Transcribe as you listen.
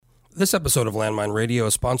This episode of Landmine Radio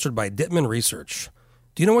is sponsored by Dittman Research.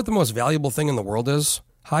 Do you know what the most valuable thing in the world is?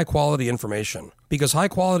 High-quality information. Because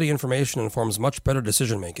high-quality information informs much better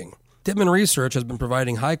decision-making. Dittman Research has been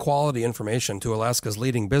providing high-quality information to Alaska's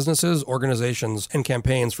leading businesses, organizations, and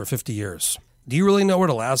campaigns for 50 years. Do you really know what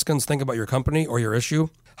Alaskans think about your company or your issue?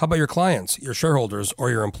 How about your clients, your shareholders, or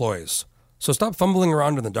your employees? So stop fumbling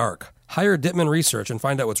around in the dark. Hire Dittman Research and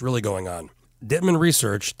find out what's really going on.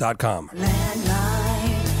 DittmanResearch.com.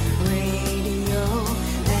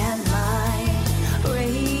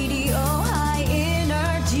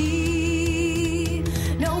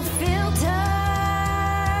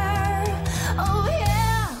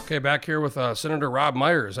 Okay, back here with Senator Rob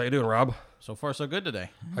Myers. How you doing, Rob? So far, so good today.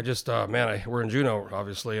 I just, we're in Juneau,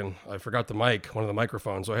 obviously, and I forgot the mic, one of the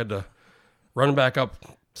microphones, so I had to run back up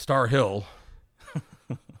Star Hill,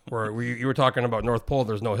 where you were talking about North Pole.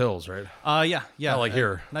 There's no hills, right? Yeah. Not like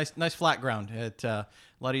here. Nice flat ground. It a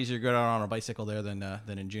lot easier to go down on a bicycle there than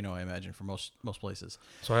in Juneau, I imagine, for most places.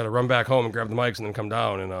 So I had to run back home and grab the mics and then come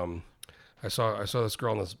down, and I saw this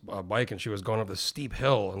girl on this bike, and she was going up this steep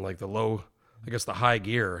hill in like the low, I guess the high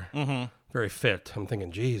gear. Mm-hmm. Very fit. I'm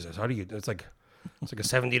thinking, Jesus, how do you? It's like a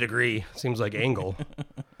 70-degree, seems like angle.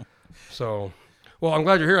 So, well, I'm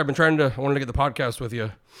glad you're here. I wanted to get the podcast with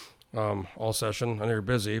you all session. I know you're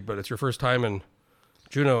busy, but it's your first time in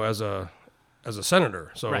Juneau as a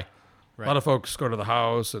senator. So, right. A lot of folks go to the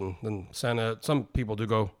House and then Senate. Some people do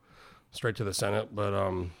go straight to the Senate, but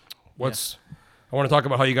I want to talk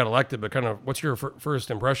about how you got elected, but kind of what's your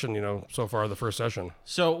first impression, so far the first session?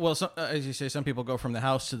 So, as you say, some people go from the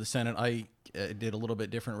House to the Senate. I did a little bit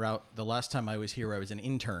different route. The last time I was here, I was an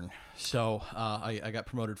intern. So I got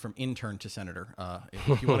promoted from intern to senator,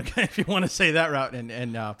 if you want to say that route. And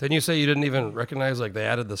didn't you say you didn't even recognize, like, they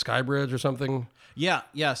added the Sky Bridge or something?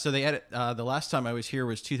 Yeah. So they added, the last time I was here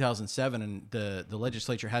was 2007, and the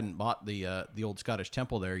legislature hadn't bought the old Scottish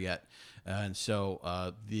temple there yet. And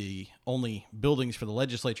so the only buildings for the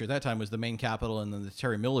legislature at that time was the main Capitol and then the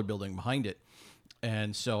Terry Miller building behind it.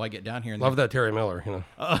 And so I get down here and love that Terry Miller,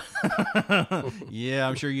 Yeah,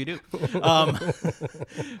 I'm sure you do.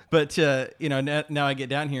 But now I get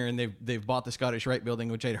down here and they've bought the Scottish Rite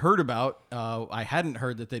building, which I'd heard about. I hadn't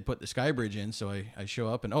heard that they'd put the Sky Bridge in, so I show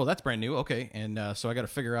up and that's brand new. Okay, and so I got to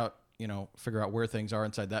figure out where things are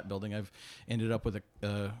inside that building. I've ended up with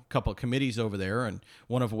a couple of committees over there, and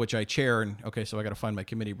one of which I chair. And so I got to find my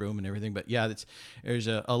committee room and everything. But yeah, there's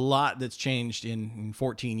a lot that's changed in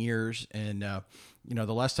 14 years. And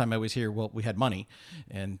the last time I was here, we had money,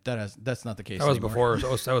 and that's not the case. That was anymore.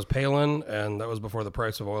 before. That was Palin, and that was before the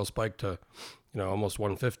price of oil spiked to, almost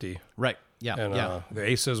 150. Right. Yeah. And yeah. The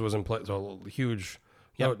ACES was in place, so huge.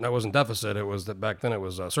 Yep. That wasn't deficit. It was that back then. It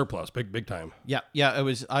was surplus, big time. Yeah. It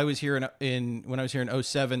was. I was here when I was here in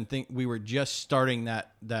 2007. We were just starting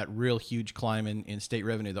that real huge climb in state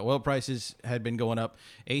revenue. The oil prices had been going up.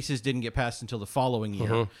 ACES didn't get passed until the following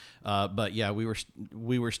year. Mm-hmm. But yeah, we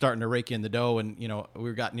were starting to rake in the dough, and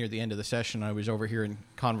we got near the end of the session. I was over here in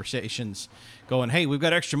conversations, going, "Hey, we've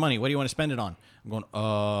got extra money. What do you want to spend it on?" I'm going,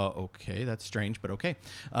 okay, that's strange, but okay.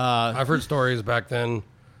 I've heard stories back then.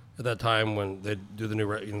 At that time, when they'd do the new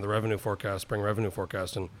the revenue forecast, spring revenue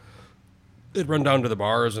forecast, and they'd run down to the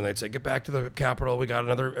bars and they'd say, "Get back to the Capitol.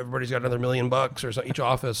 Everybody's got another $1 million or so, each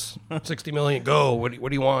office, 60 million. Go. What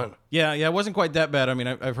do you want?" Yeah. It wasn't quite that bad. I mean,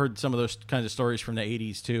 I've heard some of those kinds of stories from the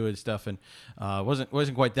 80s too and stuff, and wasn't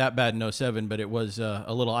quite that bad in 2007, but it was a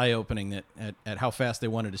little eye opening at how fast they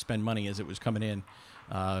wanted to spend money as it was coming in.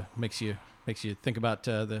 Makes you think about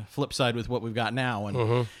the flip side with what we've got now,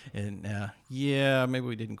 and maybe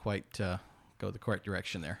we didn't quite go the correct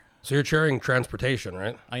direction there. So you're chairing transportation,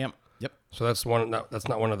 right? I am. Yep. So that's one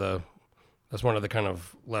of the kind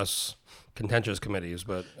of less contentious committees,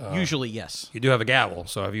 but usually yes. You do have a gavel.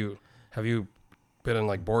 So have you been in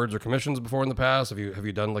like boards or commissions before in the past? Have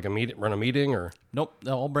you done like run a meeting or? Nope,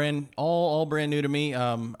 all brand new to me.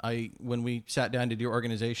 When we sat down to do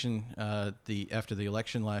organization after the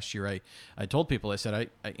election last year, I told people, I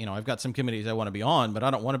said I've got some committees I want to be on, but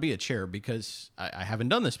I don't want to be a chair because I haven't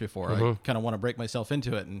done this before. Mm-hmm. I kind of want to break myself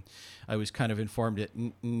into it, and I was kind of informed that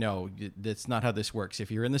no, that's not how this works.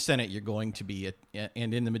 If you're in the Senate, you're going to be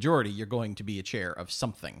and in the majority, you're going to be a chair of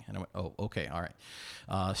something. And I went, oh, okay, all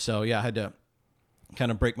right. So yeah, I had to kind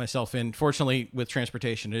of break myself in. Fortunately, with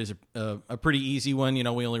transportation, it is a pretty easy one.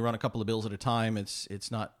 We only run a couple of bills at a time. It's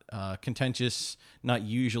not contentious, not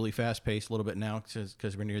usually fast paced. A little bit now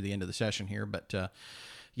because we're near the end of the session here, but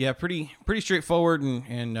Yeah, pretty straightforward,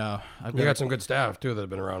 and I've You got some good staff too that have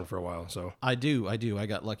been around for a while. So I do. I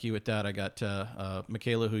got lucky with that. I got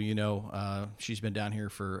Michaela, who she's been down here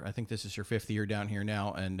for, I think this is her 5th year down here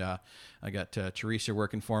now, and I got Teresa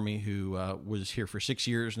working for me, who was here for 6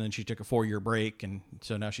 years, and then she took a 4-year break, and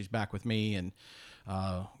so now she's back with me. And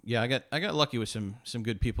I got lucky with some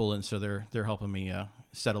good people, and so they're helping me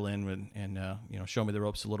settle in and show me the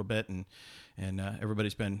ropes a little bit, and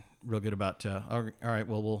everybody's been real good about all right,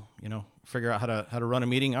 well, we'll figure out how to run a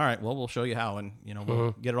meeting. All right, well, we'll show you how, and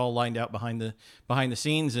we'll get it all lined out behind the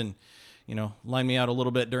scenes, and line me out a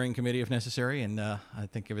little bit during committee if necessary, and I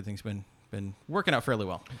think everything's been working out fairly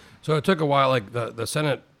well. So it took a while. Like the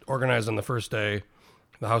Senate organized on the first day,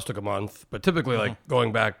 the House took a month, but typically like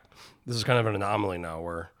going back, this is kind of an anomaly now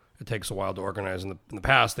where it takes a while to organize. In the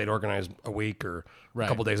past, they'd organize a week or a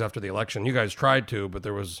couple days after the election. You guys tried to, but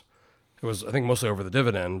it was I think mostly over the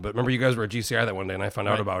dividend. But remember, you guys were at GCI that one day, and I found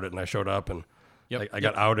out about it, and I showed up, and I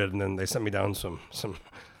got outed, and then they sent me down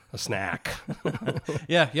a snack.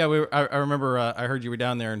 Yeah. I remember. I heard you were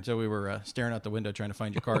down there, and so we were staring out the window trying to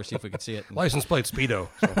find your car, see if we could see it. License plate Speedo.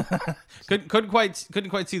 So. couldn't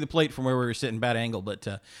quite see the plate from where we were sitting, bad angle. But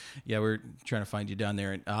we're trying to find you down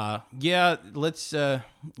there. And let's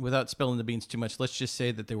without spilling the beans too much, let's just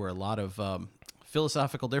say that there were a lot of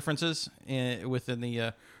philosophical differences within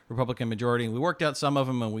the Republican majority, and we worked out some of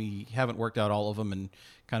them, and we haven't worked out all of them. And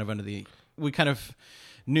we kind of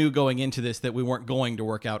knew going into this that we weren't going to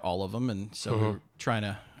work out all of them, and so we were trying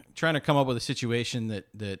to come up with a situation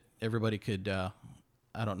that everybody could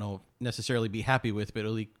I don't know necessarily be happy with, but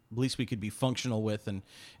at least we could be functional with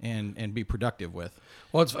and be productive with.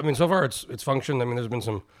 Well, so far it's functioned. I mean, there's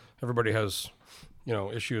been everybody has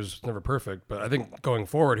issues. It's never perfect, but I think going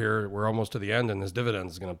forward here, we're almost to the end, and this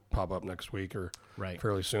dividend is going to pop up next week or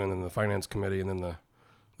fairly soon in the Finance Committee and then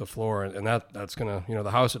the floor, and that's going to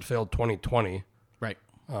the House had failed 2020. Right.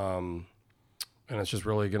 And it's just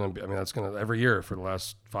really going to be, that's going to, every year for the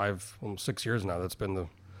last 6 years now, that's been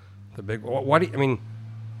the big, why do you,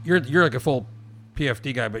 you're like a full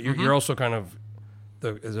PFD guy, but you're also kind of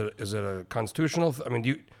is it a constitutional,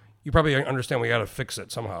 you probably understand we got to fix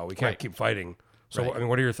it somehow. We can't keep fighting. So,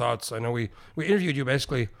 what are your thoughts? I know we interviewed you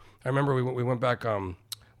basically, I remember we went back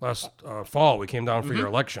last fall, we came down for your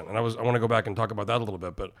election, and I want to go back and talk about that a little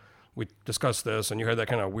bit, but we discussed this, and you had that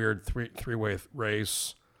kind of weird three-way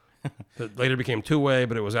race that later became two-way,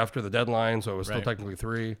 but it was after the deadline, so it was still technically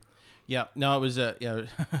three. Yeah, no, it was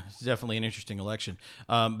it's definitely an interesting election.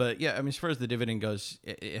 But as far as the dividend goes,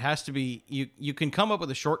 it has to be, you can come up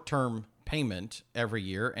with a short-term payment every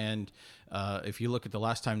year, and if you look at the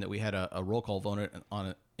last time that we had a roll call vote on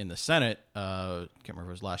it in the Senate, can't remember if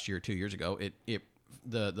it was last year or 2 years ago,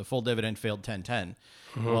 the full dividend failed 10-10.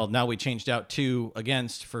 Well, now we changed out 2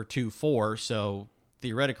 against for 2-4, so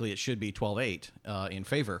theoretically it should be 12-8 in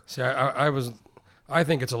favor. See, I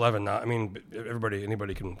think it's 11-9.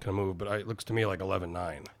 Anybody can move, but it looks to me like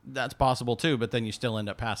 11-9. That's possible too, but then you still end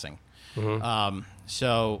up passing.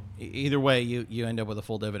 So either way, you end up with a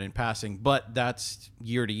full dividend passing, but that's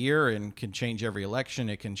year to year and can change every election.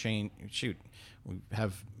 It can change. We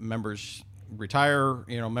have members retire,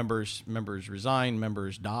 members resign,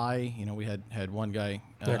 members die. We had one guy.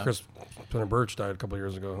 Chris Birch died a couple of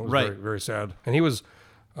years ago. It was very, very sad. And he was,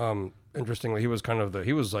 interestingly, he was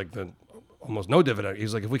like the almost no dividend.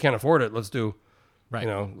 He's like, if we can't afford it, let's do,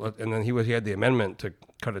 and then he had the amendment to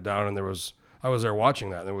cut it down. And I was there watching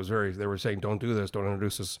that, and they were saying, don't do this, don't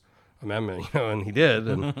introduce this amendment, and he did.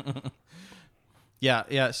 And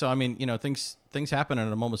Yeah. So things happen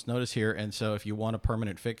at a moment's notice here, and so if you want a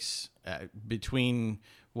permanent fix between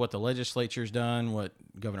what the legislature's done, what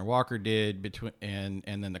Governor Walker did, and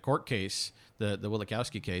then the court case, the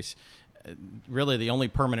Wielechowski case, really the only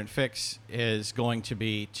permanent fix is going to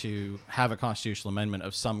be to have a constitutional amendment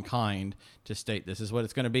of some kind to state this is what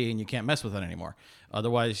it's going to be, and you can't mess with it anymore.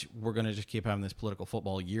 Otherwise, we're going to just keep having this political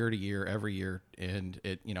football year to year, every year, and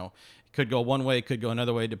it could go one way, could go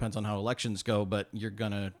another way, depends on how elections go, but you're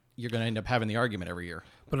gonna end up having the argument every year.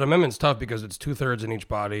 But an amendment's tough because it's 2/3 in each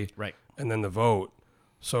body, and then the vote.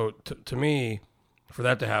 So to me, for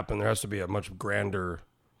that to happen, there has to be a much grander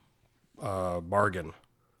bargain.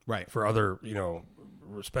 For other,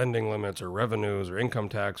 spending limits or revenues or income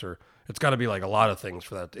tax, or it's got to be like a lot of things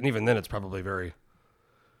for that. And even then, it's probably very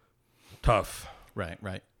tough.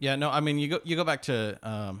 Right. Yeah, no, you go back to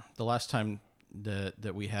the last time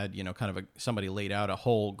that we had, kind of somebody laid out a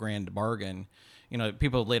whole grand bargain.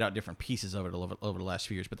 People have laid out different pieces of it over the last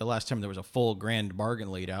few years, but the last time there was a full grand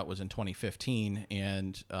bargain laid out was in 2015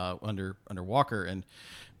 and under Walker. And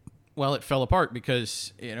Well, it fell apart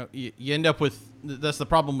because you end up with that's the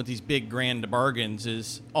problem with these big grand bargains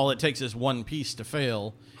is all it takes is one piece to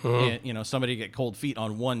fail, and somebody get cold feet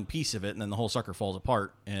on one piece of it, and then the whole sucker falls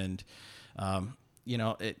apart. And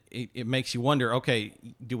it makes you wonder. Okay,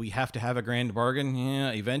 do we have to have a grand bargain? Yeah,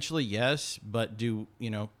 eventually, yes, but is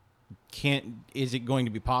it going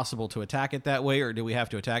to be possible to attack it that way, or do we have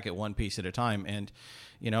to attack it one piece at a time? And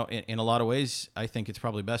in a lot of ways, I think it's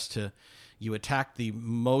probably best to you attack the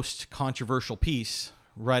most controversial piece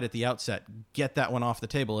right at the outset, get that one off the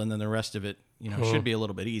table, and then the rest of it, should be a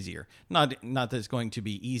little bit easier. Not that it's going to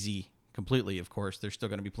be easy completely, of course. There's still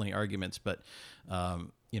going to be plenty of arguments, but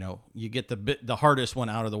you get the hardest one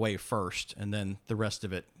out of the way first, and then the rest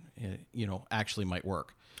of it, actually might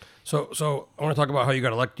work. So I want to talk about how you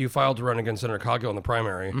got elected. You filed to run against Senator Coghill in the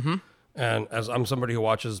primary, and as I'm somebody who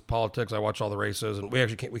watches politics, I watch all the races, and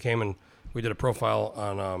we came and we did a profile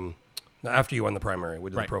on after you won the primary.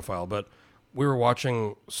 We did a profile, but we were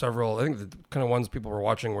watching several. I think the kind of ones people were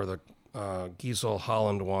watching were the Giesel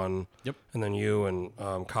Holland one, and then you and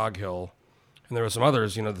Coghill, and there were some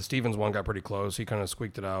others. The Stevens one got pretty close. He kind of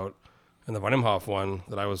squeaked it out. And the Van Imhoff one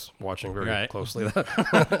that I was watching very closely.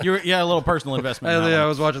 You a little personal investment. I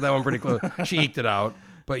was watching that one pretty close. She eked it out.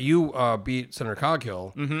 But you beat Senator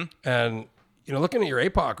Coghill. And, looking at your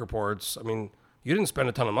APOC reports, I mean, you didn't spend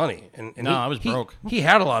a ton of money. And no, I was broke. He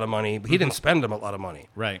had a lot of money, but he didn't spend a lot of money.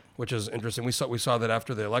 Right. Which is interesting. We saw that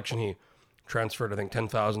after the election, he transferred, I think,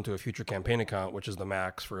 $10,000 to a future campaign account, which is the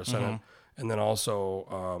max for a Senate. And then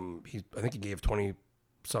also, I think he gave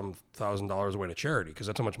some $1,000s away to charity because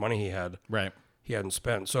that's how much money he had. Right. He hadn't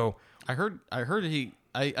spent. So I heard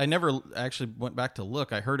I never actually went back to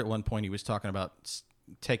look. I heard at one point he was talking about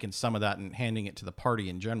taking some of that and handing it to the party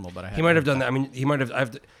in general, but he might have done that. I mean, he might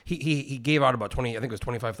have. He gave out about 20. I think it was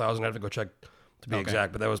 25,000. I have to go check to be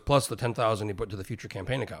exact, but that was plus the 10,000 he put to the future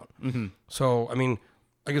campaign account. So I mean,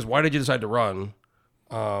 I guess why did you decide to run?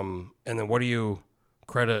 And then what do you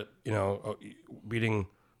credit? Beating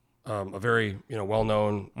a very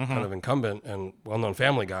well-known kind of incumbent and well-known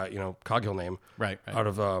family guy, Coghill name, right. out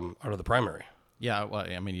of the primary. Yeah, well,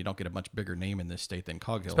 I mean, you don't get a much bigger name in this state than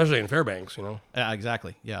Coghill, especially in Fairbanks.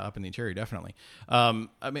 Exactly. Yeah, up in the interior, definitely. I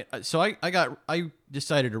mean, so I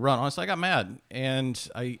decided to run. Honestly, I got mad, and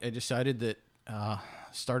I decided that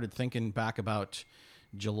started thinking back about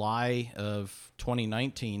July of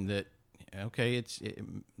 2019 that. Okay,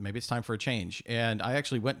 maybe it's time for a change. And I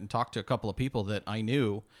actually went and talked to a couple of people that I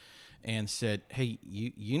knew and said, hey,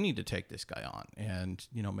 you need to take this guy on. And,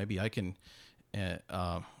 maybe I can,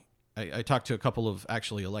 I talked to a couple of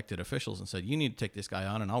actually elected officials and said, you need to take this guy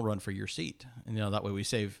on and I'll run for your seat. And, that way we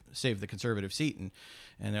save the conservative seat. And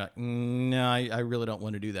they're like, no, I really don't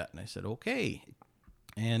want to do that. And I said, okay.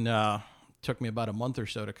 And, took me about a month or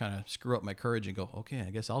so to kind of screw up my courage and go, okay,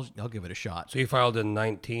 I guess I'll give it a shot. So you filed in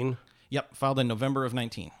 19? Yep, filed in November of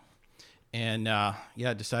 19. And,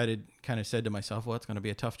 kind of said to myself, well, it's going to be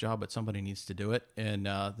a tough job, but somebody needs to do it. And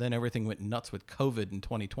then everything went nuts with COVID in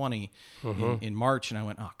 2020 in March. And I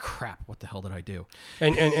went, oh, crap, what the hell did I do?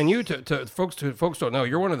 And you, to folks don't know,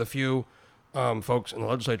 you're one of the few folks in the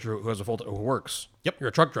legislature who has who works. Yep. You're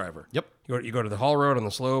a truck driver. Yep. You go to the Hall Road on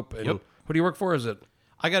the slope. And who do you work for? Is it?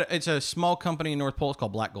 It's a small company in North Pole. It's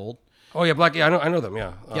called Black Gold. Oh, yeah, Black. Yeah, I know them,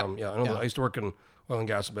 yeah. Yep. Yeah, I know them. I used to work in oil and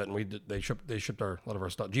gas a bit, and they shipped a lot of our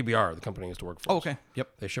stuff. GBR, the company I used to work for. Oh, okay. Yep.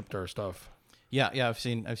 They shipped our stuff. Yeah, I've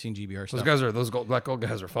seen GBR stuff. Those Black Gold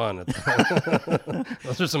guys are fun.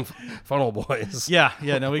 Those are some fun old boys. Yeah.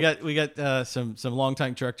 No, we got some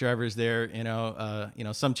longtime truck drivers there.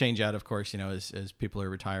 Some change out, of course. As people are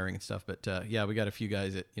retiring and stuff. But we got a few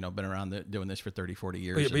guys that been around doing this for 30, 40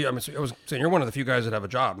 years. But I was saying you're one of the few guys that have a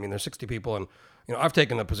job. I mean, there's 60 people, and I've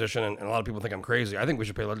taken the position, and a lot of people think I'm crazy. I think we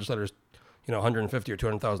should pay legislators, $150,000 or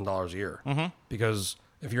 $200,000 a year, because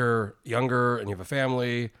if you're younger and you have a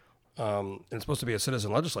family. And it's supposed to be a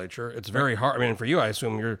citizen legislature. It's very hard. I mean, for you, I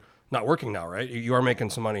assume you're not working now, right? You are making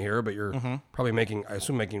some money here, but you're probably making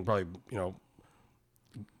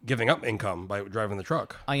giving up income by driving the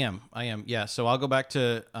truck. I am. Yeah. So I'll go back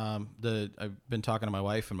to I've been talking to my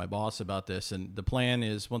wife and my boss about this, and the plan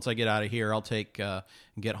is once I get out of here, I'll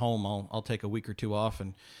get home. I'll take a week or two off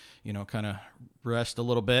and kind of rest a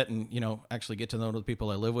little bit and actually get to know the people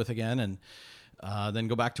I live with again and. Then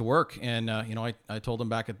go back to work. And, I told them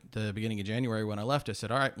back at the beginning of January when I left, I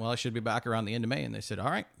said, all right, well, I should be back around the end of May. And they said, all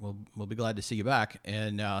right, we'll be glad to see you back.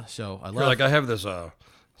 And so I left. You're like, I have this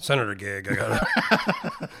senator gig. I got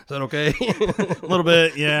Is that okay? A little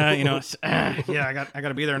bit. Yeah. I got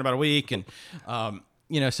to be there in about a week. And,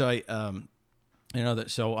 so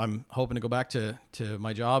that, so I'm hoping to go back to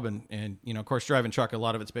my job and, of course, driving truck, a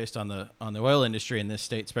lot of it's based on the oil industry in this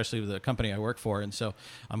state, especially with the company I work for. And so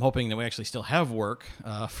I'm hoping that we actually still have work.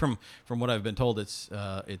 From what I've been told, it's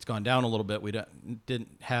gone down a little bit. We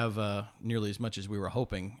didn't have nearly as much as we were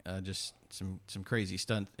hoping. Just some crazy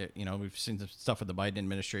stunt. We've seen the stuff with the Biden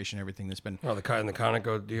administration, everything that's been. Oh, the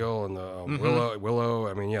Conoco deal and the Willow.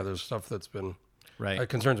 I mean, yeah, there's stuff that's been. Right. It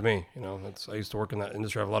concerns me. I used to work in that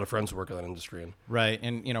industry. I have a lot of friends who work in that industry. And right.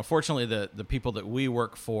 And, fortunately, the people that we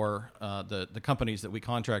work for, the companies that we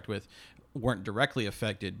contract with, weren't directly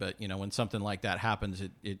affected. But, when something like that happens,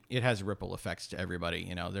 it has ripple effects to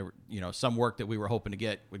everybody. Some work that we were hoping to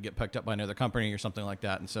get would get picked up by another company or something like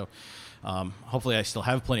that. And so hopefully I still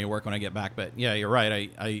have plenty of work when I get back. But, yeah, you're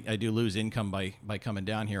right. I do lose income by coming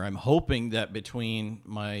down here. I'm hoping that between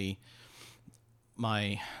my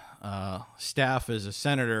staff as a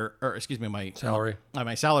senator, or excuse me, my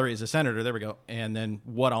salary as a senator, there we go, and then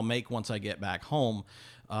what I'll make once I get back home,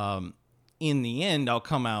 in the end, I'll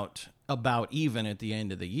come out about even at the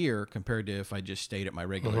end of the year compared to if I just stayed at my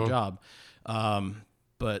regular job.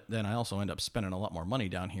 But then I also end up spending a lot more money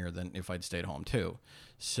down here than if I'd stayed home too.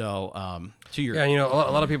 So to your a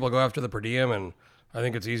lot of people go after the per diem, and I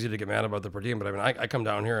think it's easy to get mad about the per diem. But I mean, I come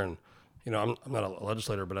down here and. I'm not a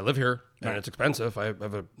legislator, but I live here, and it's expensive. I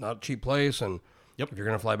have a not cheap place, and if you're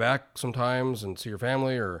going to fly back sometimes and see your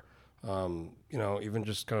family, or even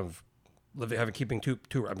just kind of keeping two.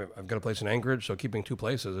 I've got a place in Anchorage, so keeping two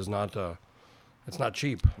places is not it's not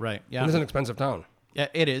cheap. Right. Yeah. It's an expensive town. Yeah,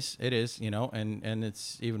 it is. It is. And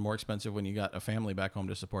it's even more expensive when you got a family back home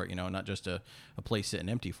to support. Not just a place sitting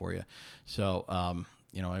empty for you. So I'm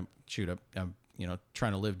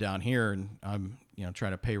trying to live down here, and I'm,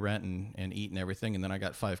 trying to pay rent and eat and everything. And then I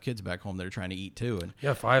got 5 kids back home that are trying to eat too. And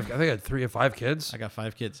yeah, 5. I think I had 3 or 5 kids. I got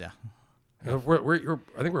 5 kids. Yeah. I think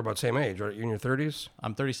we're about the same age, right? You're in your 30s?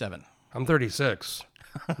 I'm 37. I'm 36.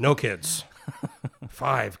 No kids.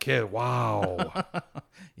 5 kids. Wow.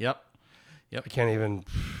 Yep. I can't even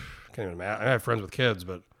imagine. I have friends with kids,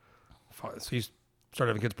 but so you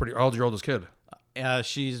started having kids pretty. How old's your oldest kid?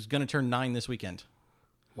 She's going to turn 9 this weekend.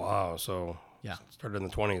 Wow. So yeah, started in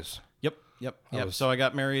the 20s. Yep. So I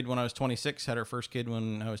got married when I was 26, had our first kid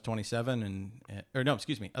when I was 27,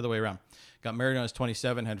 other way around. Got married when I was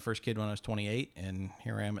 27, had first kid when I was 28, and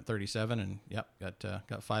here I am at 37, and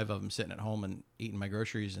got 5 of them sitting at home and eating my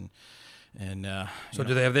groceries and. So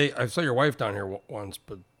do they have I saw your wife down here once,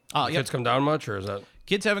 but kids come down much, or is that?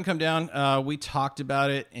 Kids haven't come down. We talked about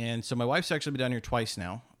it, and so my wife's actually been down here twice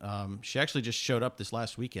now. She actually just showed up this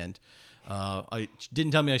last weekend. I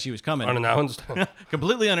didn't tell me she was coming. Unannounced?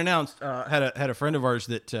 Completely unannounced. Had a friend of ours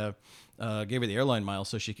that gave her the airline miles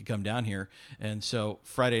so she could come down here. And so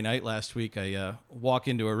Friday night last week, I walk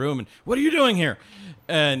into a room and, what are you doing here?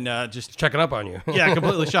 And just checking up on you. Yeah,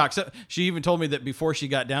 completely shocked. So she even told me that before she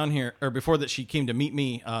got down here, or before that she came to meet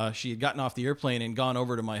me, she had gotten off the airplane and gone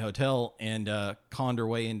over to my hotel and conned her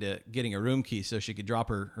way into getting a room key so she could drop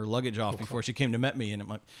her luggage off before she came to meet me. And I'm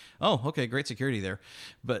like, oh, okay, great security there.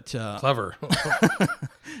 But clever.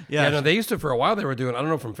 Yeah. No, they used to, for a while, they were doing, I don't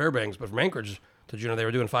know from Fairbanks, but from Anchorage, did you know they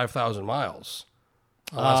were doing 5,000 miles?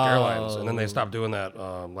 Alaska Airlines, and then they stopped doing that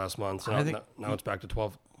last month. So now it's back to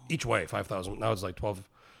 12 each way, 5,000. Now it's like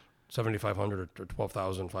 7,500 or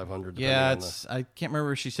 12,500. Yeah, I can't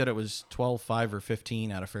remember if she said it was 12,500 or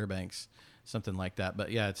 15 out of Fairbanks, something like that.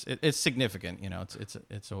 But yeah, it's significant.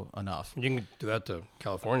 It's enough. You can do that to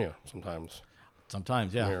California sometimes.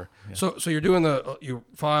 Sometimes, yeah. Yeah. So you're doing you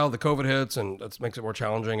file, the COVID hits, and that makes it more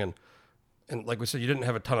challenging. And like we said, you didn't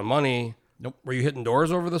have a ton of money. Nope. Were you hitting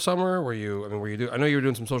doors over the summer? I know you were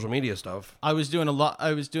doing some social media stuff. I was doing a lot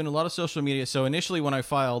of social media. So initially when I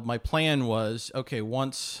filed, my plan was, okay,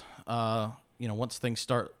 once things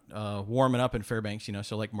start warming up in Fairbanks,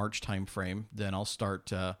 so like March time frame, then I'll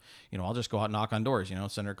start, I'll just go out and knock on doors.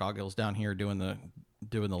 Senator Coggill's down here doing the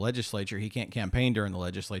legislature. He can't campaign during the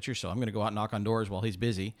legislature, so I'm going to go out and knock on doors while he's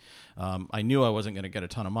busy. I knew I wasn't going to get a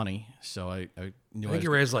ton of money, so I knew. I think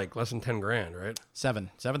you raised like less than $10,000, right?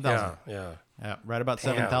 7,000. Yeah, right about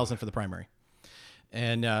 7,000 for the primary.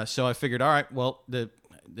 And so I figured, all right, well, the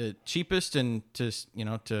cheapest and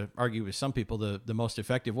to argue with some people, the most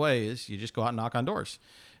effective way is you just go out and knock on doors,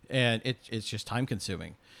 and it's just time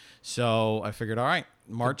consuming. So I figured, all right,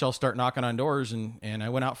 March I'll start knocking on doors, and I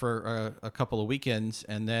went out for a couple of weekends,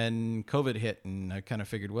 and then COVID hit, and I kind of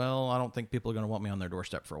figured, well, I don't think people are going to want me on their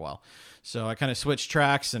doorstep for a while. So I kind of switched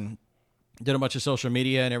tracks and did a bunch of social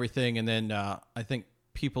media and everything, and then I think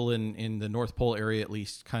people in the North Pole area at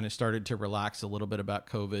least kind of started to relax a little bit about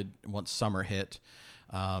COVID once summer hit.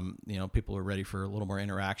 People were ready for a little more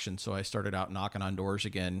interaction. So I started out knocking on doors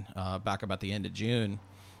again back about the end of June,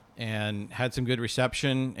 and had some good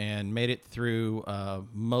reception and made it through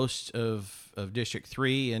most of District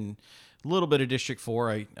 3 and a little bit of District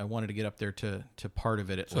 4. I wanted to get up there to part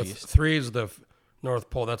of it at least. 3 is the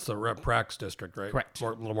North Pole. That's the Rep Prax district, right? Correct. A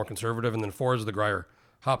little more conservative. And then 4 is the Grier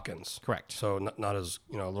Hopkins. Correct. So not as,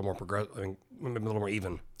 a little more progressive. I mean, maybe a little more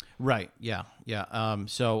even. Right. Yeah. Yeah.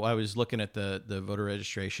 So I was looking at the voter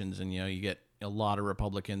registrations, and you get a lot of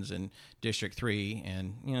Republicans in District 3,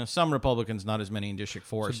 and some Republicans, not as many in District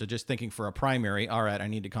 4. So just thinking for a primary, all right, I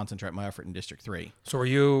need to concentrate my effort in District 3. So were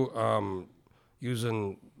you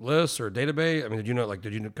using lists or database? I mean, did you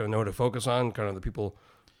kind of know what to focus on? Kind of the people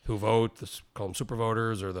who vote, call them super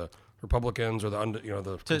voters, or the Republicans, or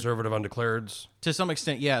the conservative undeclareds? To some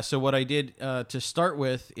extent, yeah. So what I did to start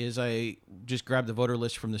with is I just grabbed the voter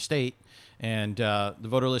list from the state, and the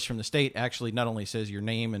voter list from the state actually not only says your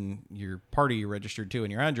name and your party you're registered to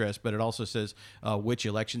and your address, but it also says which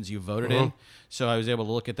elections you voted in. So I was able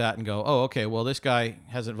to look at that and go, oh, okay, well, this guy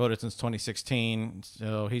hasn't voted since 2016,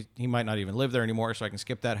 so he might not even live there anymore, so I can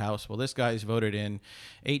skip that house. Well, this guy's voted in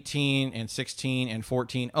 18 and 16 and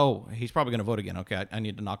 14. Oh, he's probably going to vote again. Okay, I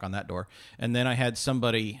need to knock on that door. And then I had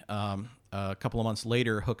somebody a couple of months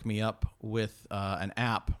later hook me up with an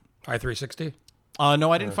app. I-360?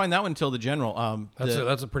 No, I didn't find that one until the general.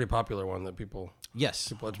 That's a pretty popular one that people.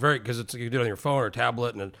 Yes. It's very, because you do it on your phone or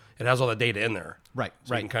tablet, and it has all the data in there. Right.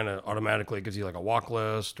 So you can kind of automatically, it gives you like a walk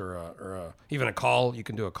list or even a call. You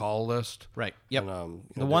can do a call list. Right. Yep. And,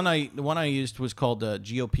 the one I used was called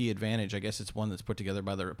GOP Advantage. I guess it's one that's put together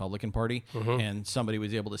by the Republican Party, and somebody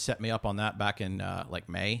was able to set me up on that back in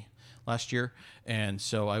May last year, and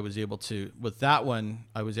so I was able to, with that one,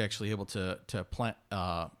 I was actually able to plan,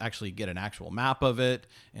 actually get an actual map of it,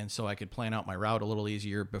 and so I could plan out my route a little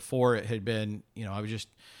easier. Before, it had been, I was just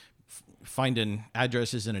finding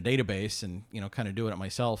addresses in a database and kind of doing it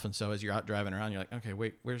myself. And so as you're out driving around, you're like, okay,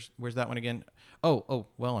 wait, where's that one again? Oh,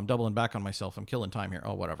 well, I'm doubling back on myself. I'm killing time here.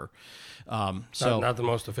 Oh, whatever. So not the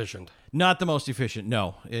most efficient. Not the most efficient.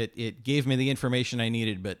 No, it gave me the information I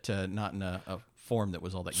needed, but not in a form that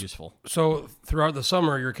was all that useful. So throughout the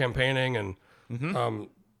summer, you're campaigning, and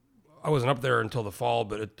I wasn't up there until the fall,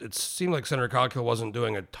 but it seemed like Senator Coghill wasn't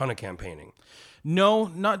doing a ton of campaigning. No,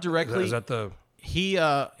 not directly. Is that the... He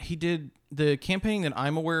did the campaigning that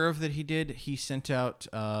I'm aware of that he did. He sent out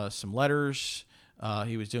some letters.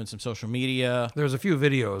 He was doing some social media. There's a few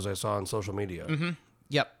videos I saw on social media.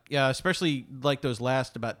 Yep. Yeah, especially like those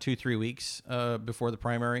last about 2-3 weeks before the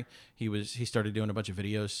primary. He started doing a bunch of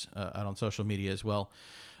videos out on social media as well.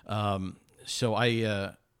 So we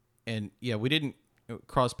didn't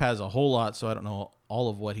cross paths a whole lot, so I don't know all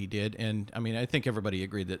of what he did. And I mean, I think everybody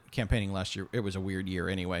agreed that campaigning last year, it was a weird year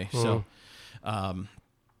anyway. So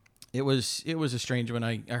it was a strange one.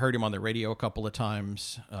 I heard him on the radio a couple of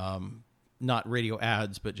times. Not radio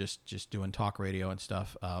ads, but just doing talk radio and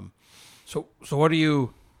stuff. So what do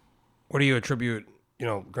you attribute?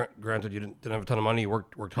 Granted, you didn't have a ton of money. You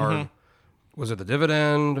worked hard. Was it the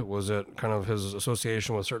dividend? Was it kind of his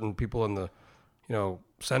association with certain people in the,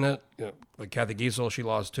 Senate? Like Kathy Giesel, she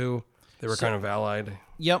lost too. They were kind of allied.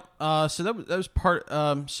 Yep. So that was part.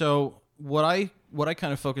 So what I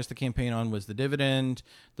kind of focused the campaign on was the dividend,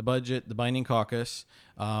 the budget, the binding caucus.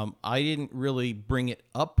 I didn't really bring it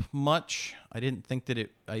up much. I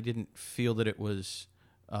didn't feel that it was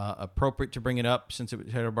appropriate to bring it up since it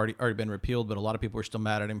had already been repealed, but a lot of people were still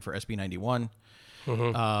mad at him for SB 91.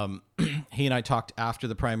 He and I talked after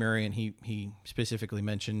the primary, and he specifically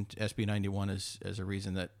mentioned SB 91 as a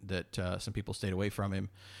reason that some people stayed away from him.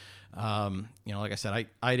 Like I said,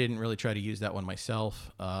 I didn't really try to use that one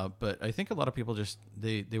myself, but I think a lot of people just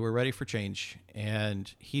they were ready for change, and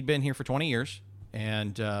he'd been here for 20 years,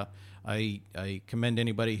 and I commend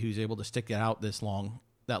anybody who's able to stick it out that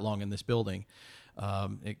long in this building.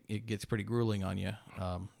 It gets pretty grueling on you,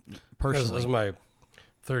 personally. This is my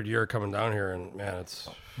third year coming down here, and man, it's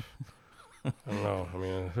I don't know. I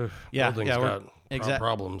mean, building's got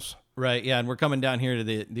problems. Right, yeah, and we're coming down here to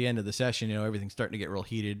the end of the session. Everything's starting to get real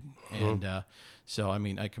heated, and so I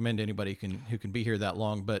mean, I commend anybody who can be here that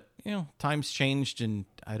long. But times changed, and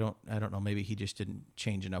I don't know. Maybe he just didn't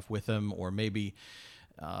change enough with him, or maybe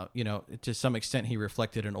to some extent he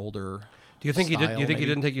reflected an older. Do you think style, he did? Do you think maybe. he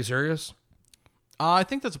didn't take you serious? I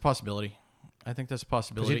think that's a possibility. Like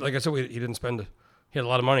I said, he didn't spend. He had a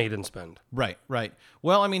lot of money he didn't spend. Right.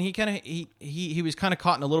 Well, I mean, he was kind of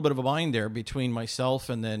caught in a little bit of a bind there between myself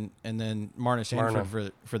and then Marna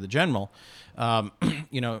Sanford for the general.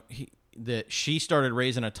 She started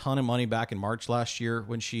raising a ton of money back in March last year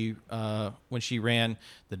when she ran.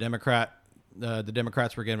 The Democrat The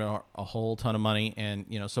Democrats were giving her a whole ton of money, and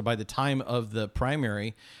so by the time of the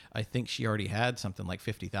primary, I think she already had something like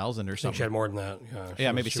 50,000 or I think something. she had more than that.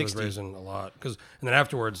 Yeah, maybe she 60. was raising a lot. And then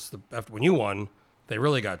afterwards, after when you won, they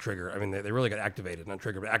really got triggered. I mean, they really got activated, not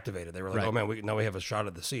triggered, but activated. They were like, Right. oh man, now we have a shot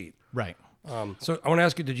at the seat. Right. So I want to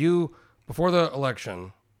ask you, did you, before the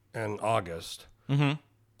election in August,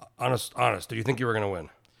 honest, did you think you were going to win?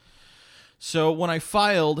 So when I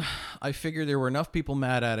filed, I figured there were enough people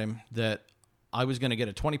mad at him that I was going to get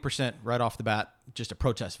a 20% right off the bat, just a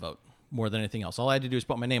protest vote more than anything else. All I had to do is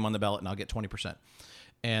put my name on the ballot and I'll get 20%.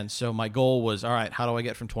 And so my goal was, all right, how do I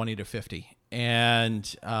get from 20 to 50?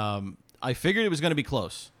 And I figured it was going to be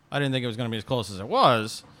close. I didn't think it was going to be as close as it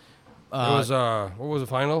was. It was, what was the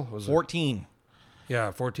final? Was 14. Yeah,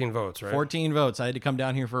 14 votes, right? 14 votes. I had to come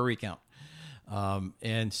down here for a recount.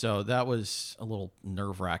 And so that was a little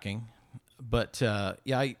nerve-wracking. But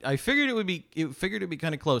I figured it would be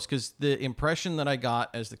kind of close, because the impression that I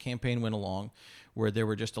got as the campaign went along, where there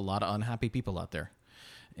were just a lot of unhappy people out there,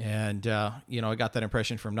 and I got that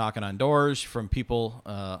impression from knocking on doors, from people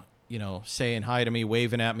saying hi to me,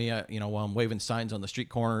 waving at me, while I'm waving signs on the street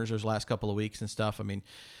corners those last couple of weeks and stuff. I mean,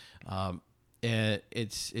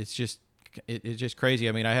 it's just crazy.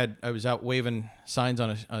 I mean, I was out waving signs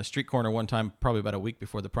on a street corner one time, probably about a week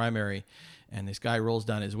before the primary. And this guy rolls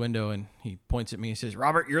down his window and he points at me and says,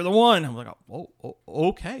 "Robert, you're the one." I'm like, "Oh,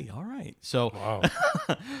 okay, all right." So, Wow.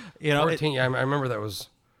 14. I remember that was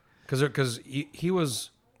because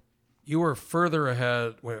you were further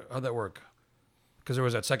ahead. Wait, how'd that work? Because there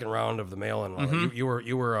was that second round of the mail-in. Mm-hmm.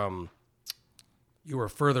 You were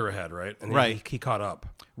further ahead, right? And Right. He caught up.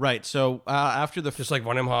 Right. So after the Just like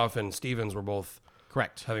Von Imhoff and Stevens were both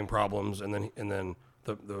correct. having problems, and then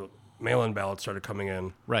the mail-in ballots started coming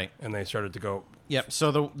in, Right. and they started to go. Yep.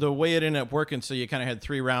 So the way it ended up working, so you kind of had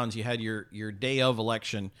 3 rounds. You had your day of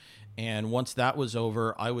election, and once that was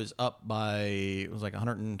over, I was up by, it was like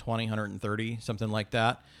 120, 130, something like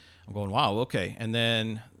that. I'm going, wow, okay. And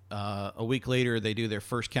then a week later, they do their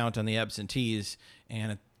first count on the absentees,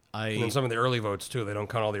 and And then some of the early votes too. They don't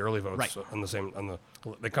count all the early votes Right.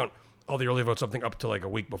 They count all the early votes something up to like a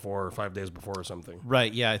week before or 5 days before or something.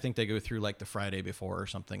 Right. Yeah. I think they go through like the Friday before or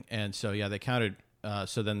something. And so, yeah, they counted.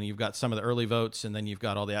 So then you've got some of the early votes, and then you've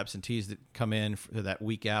got all the absentees that come in for that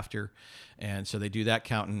week after. And so they do that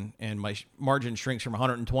counting, and my margin shrinks from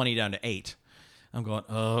 120 down to 8. I'm going,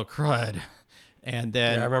 oh, crud. And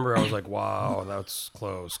then Yeah, I remember I was like, wow, that's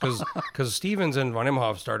close. Because Stevens and Von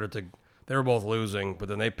Imhoff they were both losing, but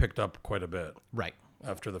then they picked up quite a bit right.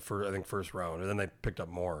 after the first round, and then they picked up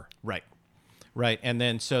more. Right. Right. And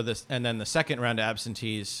then the second round of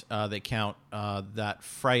absentees, they count that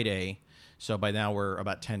Friday. So by now we're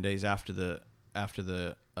about 10 days after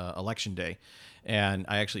the election day, and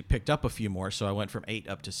I actually picked up a few more. So I went from 8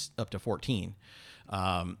 up to 14,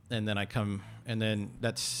 and then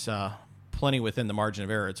that's plenty within the margin of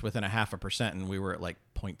error. It's within 0.5%, and we were at like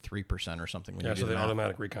 0.3% or something. When Yeah, you do so the the math.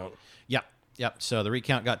 automatic recount. Yep. So the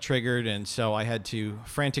recount got triggered, and so I had to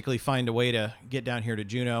frantically find a way to get down here to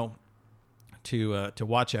Juneau to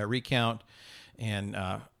watch that recount, and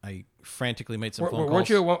I frantically made some phone calls. Weren't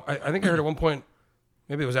you? I think I heard at one point,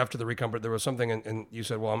 maybe it was after the recount, but there was something, and you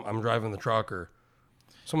said, "Well, I'm driving the truck," or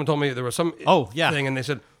someone told me there was some thing, and they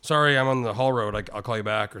said, "Sorry, I'm on the Hall Road. I'll call you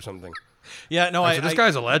back or something." Yeah, no, I said, "This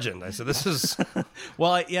guy's a legend." I said, "This is."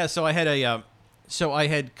 Well, so I had I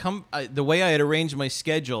had come the way I had arranged my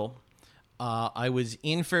schedule. I was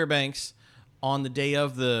in Fairbanks on the day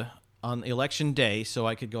of on election day, so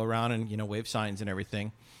I could go around and wave signs and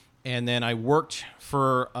everything. And then I worked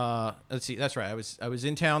for let's see, that's right. I was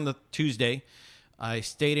in town the Tuesday. I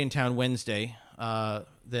stayed in town Wednesday.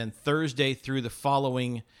 Then Thursday through the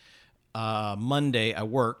following Monday, I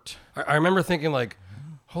worked. I remember thinking like,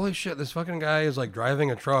 "Holy shit, this fucking guy is like driving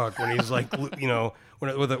a truck when he's like, with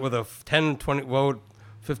a 10, 20 vote,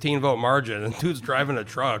 15 vote margin, and dude's driving a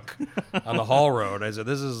truck on the Hall Road." I said,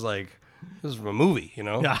 "This is a movie,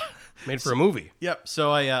 Yeah. made for a movie." Yep.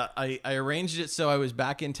 So I arranged it so I was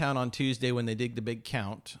back in town on Tuesday when they did the big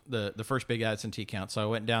count, the first big absentee count. So I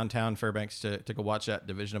went downtown Fairbanks to go watch that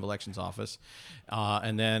Division of Elections office,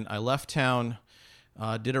 and then I left town,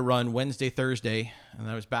 did a run Wednesday, Thursday, and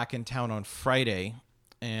I was back in town on Friday.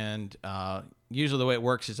 And usually the way it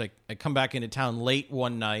works is I come back into town late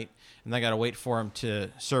one night, and I got to wait for him to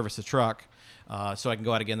service the truck. So I can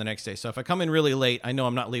go out again the next day. So if I come in really late, I know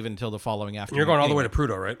I'm not leaving until the following afternoon. You're going all the way to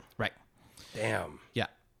Prudhoe, right? Right. Damn. Yeah.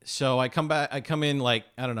 So I come in like,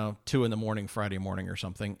 I don't know, 2 a.m. Friday morning or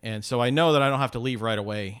something. And so I know that I don't have to leave right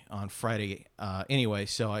away on Friday anyway.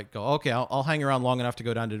 So I go, okay, I'll hang around long enough to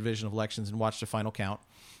go down to Division of Elections and watch the final count.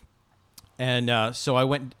 And so I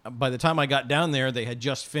went. By the time I got down there, they had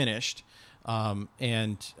just finished,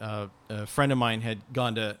 and a friend of mine had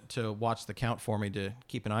gone to watch the count for me to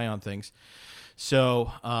keep an eye on things.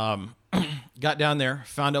 So got down there,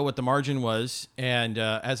 found out what the margin was, and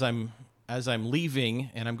as I'm leaving,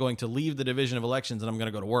 and I'm going to leave the Division of Elections, and I'm going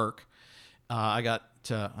to go to work, I got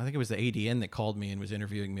I think it was the ADN that called me and was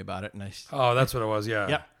interviewing me about it, and Oh, that's what it was. Yeah.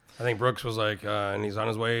 Yep. I think Brooks was like, and he's on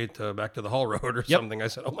his way back to the Hall Road or something. I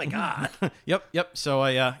said, "Oh my God." Yep. So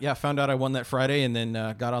I found out I won that Friday, and then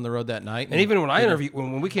got on the road that night. And even when I interviewed,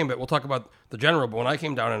 when we came back, we'll talk about the general. But when I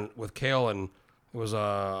came down with Cale, and it was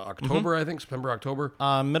October, I think, September, October,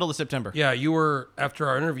 middle of September. Yeah, you were after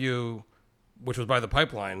our interview, which was by the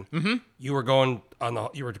pipeline. Mm-hmm. You were going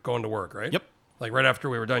to work, right? Yep. Like right after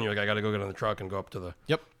we were done, you're like, I got to go get on the truck and go up to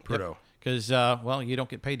the Prudhoe. Because you don't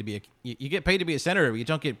get paid to be you get paid to be a senator, but you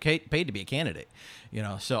don't get paid to be a candidate.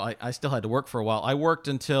 So I still had to work for a while. I worked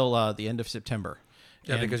until the end of September.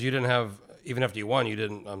 Yeah, because you didn't have, even after you won, you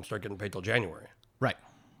didn't start getting paid till January. Right.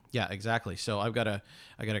 Yeah, exactly. So I gotta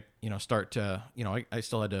start I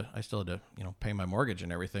still had to pay my mortgage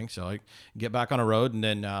and everything. So I get back on a road, and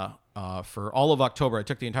then for all of October, I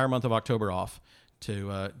took the entire month of October off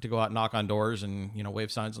to go out and knock on doors and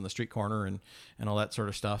wave signs on the street corner and all that sort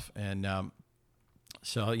of stuff. And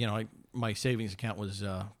so my savings account was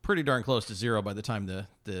pretty darn close to zero by the time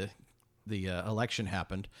the election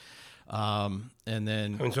happened. And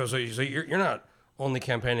then so you're not only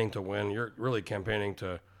campaigning to win, you're really campaigning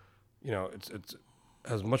to, it's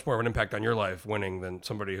has much more of an impact on your life winning than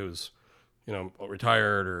somebody who's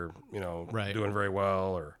retired or Right. doing very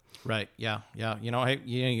well or. Right. Yeah.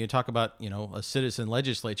 You talk about, a citizen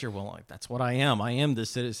legislature. Well, that's what I am. I am the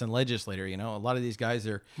citizen legislator. A lot of these guys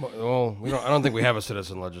are. Well, I don't think we have a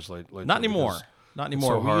citizen legislator. Not anymore. Not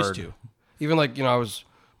anymore. So we used to. Even like, I was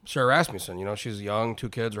Sarah Rasmussen, she's young, 2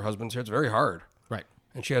 kids, her husband's here. It's very hard. Right.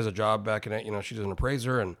 And she has a job back in it. She's an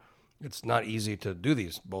appraiser, and it's not easy to do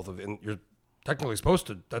these both of and you're technically supposed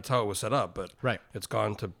to. That's how it was set up, but right. It's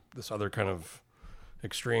gone to this other kind of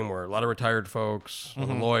extreme where a lot of retired folks, a lot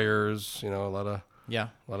of lawyers, a lot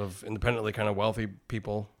of independently kind of wealthy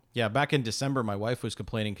people. Yeah, back in December, my wife was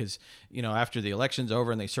complaining because, after the election's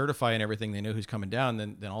over and they certify and everything, they know who's coming down.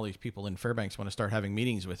 Then all these people in Fairbanks want to start having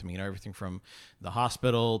meetings with me. Everything from the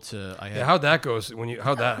hospital to how'd that go? I was going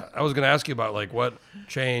to ask you about like what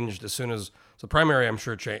changed as soon as the primary. I'm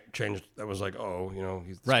sure changed. That was like,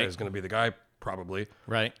 this right. guy's going to be the guy probably.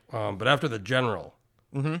 Right. But after the general,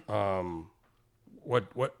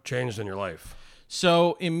 what changed in your life?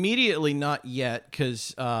 So immediately, not yet,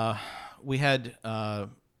 because we had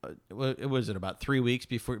it was about 3 weeks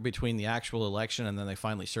between the actual election and then they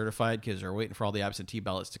finally certified because they're waiting for all the absentee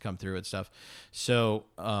ballots to come through and stuff. So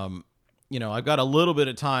I've got a little bit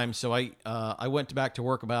of time. So I went back to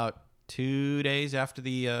work about 2 days after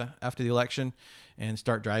the election and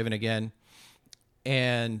start driving again.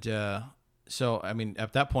 And so, I mean,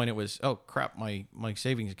 at that point it was, oh crap, my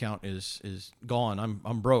savings account is gone.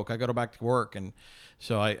 I'm broke. I got to go back to work. And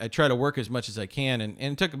so I try to work as much as I can. And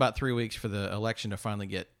it took about 3 weeks for the election to finally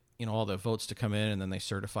get, all the votes to come in, and then they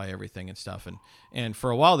certify everything and stuff. And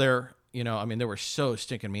for a while there, there were so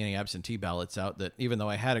stinking many absentee ballots out that even though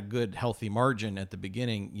I had a good, healthy margin at the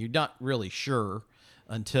beginning, you're not really sure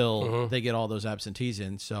until they get all those absentees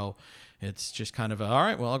in. So it's just kind of all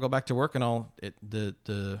right, well, I'll go back to work and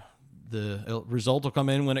the result will come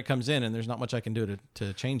in when it comes in, and there's not much I can do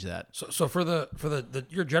to change that. So for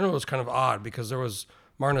your general was kind of odd because there was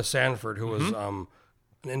Marna Sanford, who was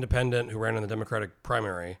an independent who ran in the Democratic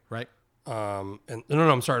primary. Right. And no,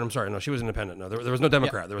 I'm sorry. No, she was independent. No, there was no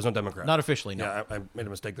Democrat. Yeah. There was no Democrat. Not officially, no. Yeah, I made a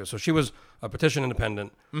mistake there. So she was a petition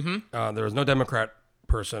independent. Mm-hmm. There was no Democrat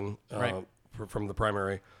person right. from the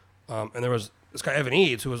primary. And there was this guy, Evan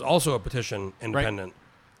Eads, who was also a petition independent. Right.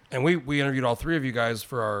 And we interviewed all 3 of you guys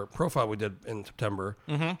for our profile we did in September.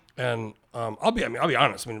 Mm-hmm. And I'll be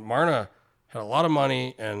honest. I mean, Marna had a lot of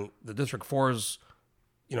money, and the District 4's,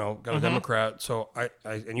 got a Democrat. So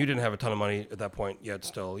and you didn't have a ton of money at that point yet.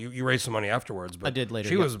 Still, you raised some money afterwards. But I did later.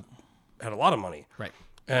 She had a lot of money. Right.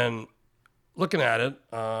 And looking at it,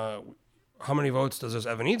 how many votes does this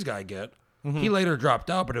Evan Eads guy get? Mm-hmm. He later dropped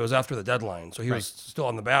out, but it was after the deadline, so he was still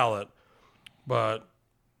on the ballot. But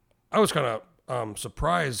I was kind of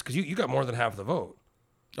surprised because you got more than half the vote.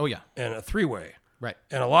 Oh yeah, and a 3-way. Right.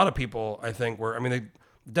 And a lot of people, I think, the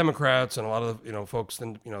Democrats and a lot of folks,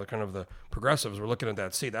 and kind of the progressives were looking at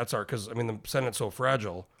that seat. That's because the Senate's so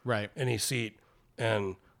fragile. Right. Any seat,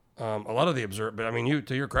 and a lot of the but you,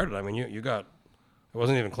 to your credit, you got. It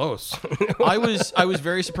wasn't even close. I was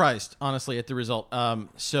very surprised, honestly, at the result. And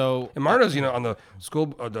Marna's, on the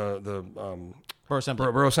school,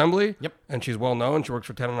 Borough Assembly. Yep. And she's well known. She works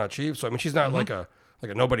for Tenant Chief. So I mean, she's not like a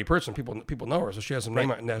nobody person. People know her. So she has some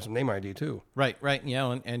name ID too. Right. You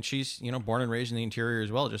know, and she's, you know, born and raised in the interior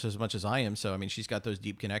as well, just as much as I am. So I mean, she's got those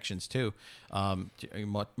deep connections too.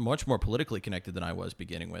 Much more politically connected than I was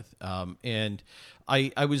beginning with. And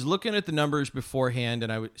I was looking at the numbers beforehand,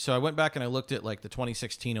 and I went back and I looked at like the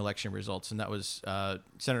 2016 election results, and that was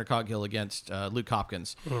Senator Coghill against Luke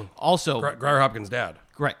Hopkins. Also, Grier Hopkins' dad.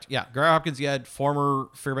 Correct. Yeah. Grier Hopkins, you had former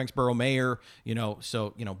Fairbanks Borough mayor, you know,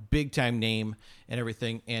 so, you know, big time name and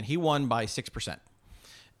everything. And he won by 6%.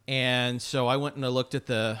 And so I went and I looked at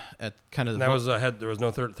kind of the. And that was a head. There was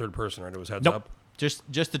no third person, right? It was heads Nope. up.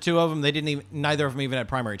 Just the two of them. They didn't even, neither of them even had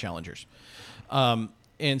primary challengers.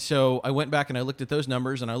 And so I went back and I looked at those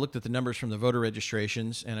numbers, and I looked at the numbers from the voter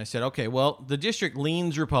registrations, and I said, okay, well, the district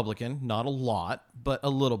leans Republican, not a lot, but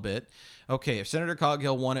a little bit. Okay, if Senator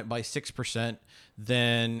Coghill won it by 6%,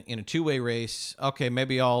 then in a two-way race, okay,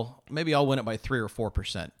 maybe I'll win it by 3 or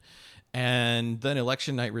 4%. And then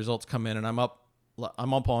election night results come in, and I'm up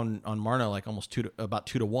on Marna like almost about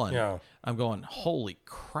 2 to 1. Yeah. I'm going, holy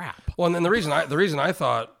crap. Well, and then the reason I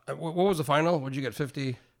thought, what was the final? What did you get?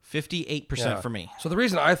 50. 58% for me. So the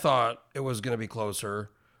reason I thought it was going to be closer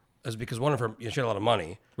is because one of her, she had a lot of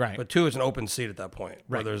money, right? But two, it's an open seat at that point,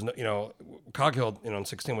 where right? There's no, Coghill, in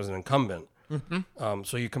 16 was an incumbent,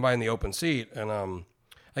 so you combine the open seat, and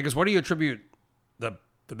I guess what do you attribute the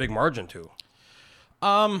big margin to?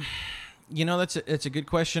 It's a good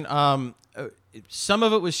question. Some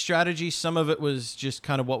of it was strategy, some of it was just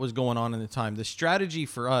kind of what was going on in the time. The strategy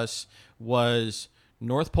for us was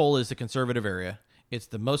North Pole is the conservative area. It's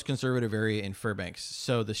the most conservative area in Fairbanks.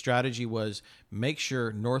 So the strategy was make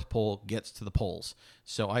sure North Pole gets to the polls.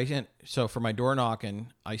 So for my door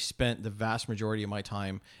knocking, I spent the vast majority of my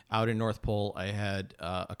time out in North Pole. I had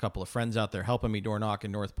a couple of friends out there helping me door knock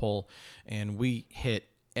in North Pole, and we hit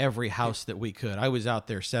every house that we could. I was out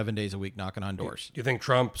there 7 days a week knocking on doors. Do you think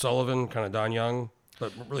Trump, Sullivan, kind of Don Young,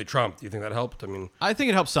 but really Trump, do you think that helped? I think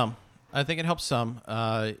it helped some.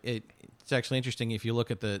 It's actually interesting if you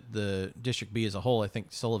look at the District B as a whole. I think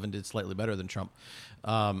Sullivan did slightly better than Trump.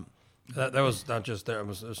 That was not just there.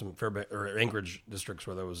 There's some Fairbanks or Anchorage districts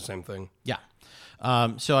where that was the same thing. Yeah.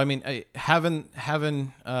 So I mean,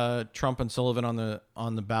 having Trump and Sullivan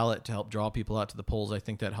on the ballot to help draw people out to the polls, I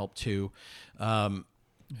think that helped too. And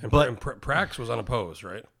Prax was unopposed,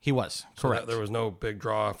 right? He was, so correct. There was no big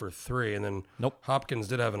draw for 3, and then nope. Hopkins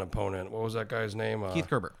did have an opponent. What was that guy's name? Keith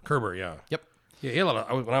Kerber. Kerber, yeah. Yep. Yeah, he had a lot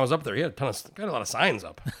of, when I was up there, he had got a lot of signs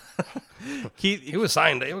up. He was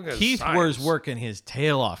signed. Keith was working his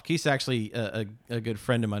tail off. Keith's actually a good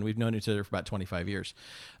friend of mine. We've known each other for about 25 years.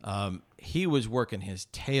 He was working his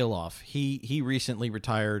tail off. He recently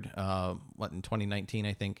retired, in 2019,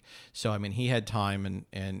 I think. So, I mean, he had time,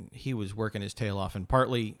 and he was working his tail off, and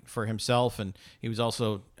partly for himself, and he was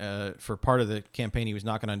also, for part of the campaign, he was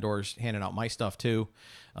knocking on doors, handing out my stuff too.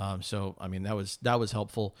 So, I mean, that was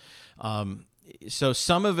helpful. So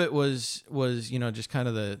some of it was just kind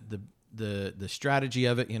of the strategy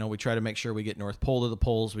of it. We try to make sure we get North Pole to the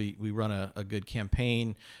polls. We run a good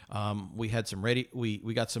campaign. We had some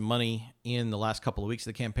we got some money in the last couple of weeks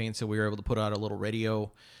of the campaign, so we were able to put out a little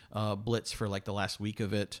radio blitz for like the last week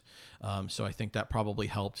of it. So I think that probably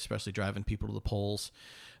helped, especially driving people to the polls.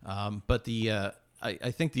 But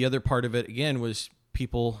I think the other part of it again was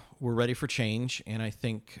people were ready for change, and I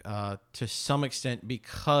think to some extent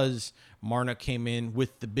because Marna came in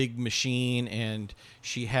with the big machine, and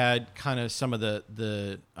she had kind of some of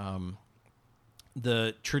the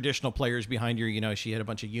traditional players behind her. She had a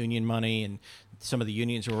bunch of union money, and some of the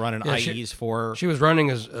unions were running IEs for her. She was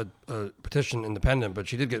running as a petition independent, but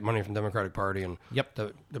she did get money from Democratic Party and yep.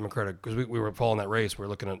 the Democratic, because we were following that race. We were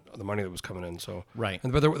looking at the money that was coming in. So right.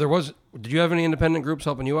 But there was. Did you have any independent groups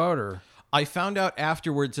helping you out, or? I found out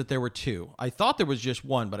afterwards that there were 2. I thought there was just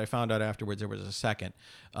one, but I found out afterwards there was a second.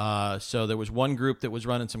 So there was one group that was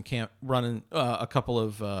running a couple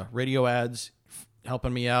of radio ads,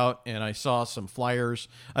 helping me out, and I saw some flyers.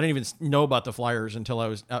 I didn't even know about the flyers until I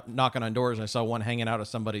was out knocking on doors, and I saw one hanging out of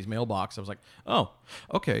somebody's mailbox. I was like, "Oh,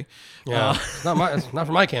 okay." Yeah, it's not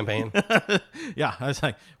for my campaign. Yeah, I was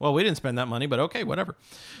like, "Well, we didn't spend that money, but okay, whatever."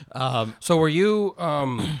 So were you?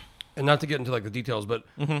 And not to get into like the details, but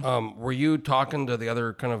were you talking to the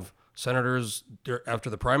other kind of senators after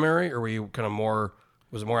the primary, or were you kind of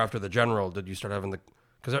was it more after the general? Did you start having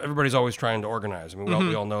because everybody's always trying to organize. I mean,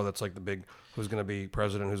 we all know that's like the big, who's going to be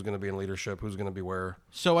president, who's going to be in leadership, who's going to be where.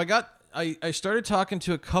 So I started talking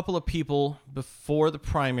to a couple of people before the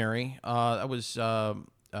primary. That was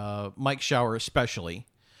Mike Schauer especially.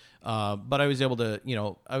 But I was able to,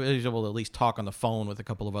 I was able to at least talk on the phone with a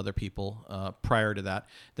couple of other people prior to that.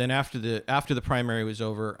 Then after the primary was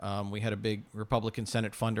over, we had a big Republican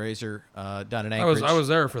Senate fundraiser down in Anchorage. I was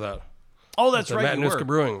there for that. Oh, that's right. Matanuska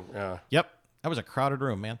Brewing. Yeah. Yep, that was a crowded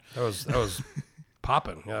room, man. That was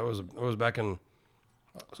popping. Yeah, it was back in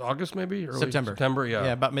August, maybe early September.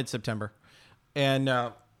 Yeah, about mid-September,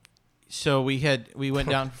 and so we went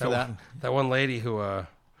down for that. That one lady who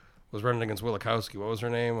was running against Wilikowski. What was her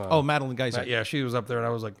name? Madeline Geyser. Yeah, she was up there, and I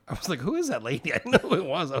was like, who is that lady? I didn't know who it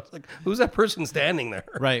was. I was like, who's that person standing there?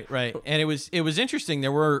 Right. And it was interesting.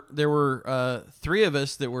 There were three of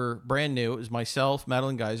us that were brand new. It was myself,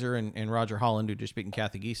 Madeline Geyser, and Roger Holland, who just speaking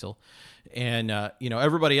Kathy Giesel, and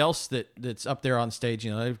everybody else that's up there on stage.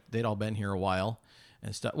 They'd all been here a while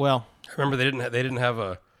and stuff. Well, I remember they didn't have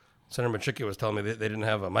a. Senator Machicki was telling me they didn't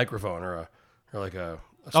have a microphone or like a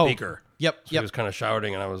speaker. Yep. So he was kind of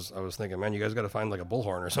shouting, and I was thinking, man, you guys got to find like a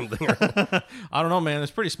bullhorn or something. I don't know, man.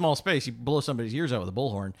 It's a pretty small space. You blow somebody's ears out with a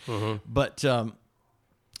bullhorn. Mm-hmm. But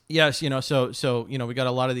yes, so we got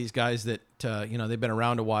a lot of these guys that they've been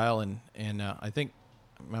around a while, and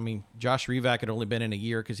I mean, Josh Revak had only been in a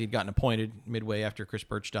year because he'd gotten appointed midway after Chris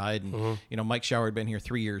Birch died, and Mike Shower had been here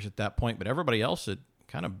 3 years at that point, but everybody else had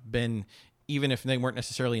kind of been. Even if they weren't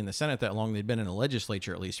necessarily in the Senate that long, they'd been in the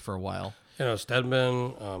legislature at least for a while.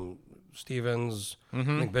 Stedman, Stevens, I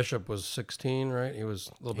think Bishop was 16, right? He was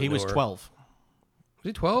a little bit He newer. was 12. Was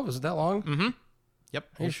he 12? Is it that long? Mm-hmm. Yep.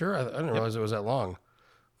 Are you sure? I didn't realize it was that long.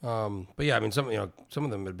 But yeah, I mean, some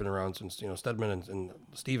of them had been around since, Stedman and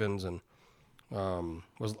Stevens and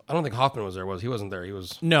I don't think Hoffman was there. He wasn't there. He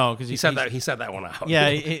was no, because he said that one out. Yeah,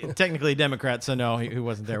 technically a Democrat, so no, he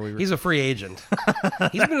wasn't there. He's a free agent.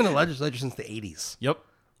 He's been in the legislature since the 80s. Yep,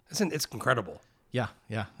 it's incredible. Yeah,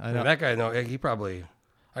 I know. I mean, that guy. No, he probably.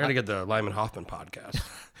 I got to get the Lyman Hoffman podcast.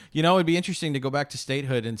 It'd be interesting to go back to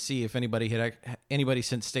statehood and see if anybody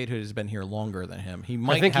since statehood has been here longer than him. He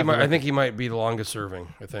might. I think he might be the longest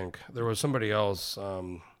serving. I think there was somebody else.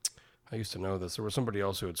 I used to know this. There was somebody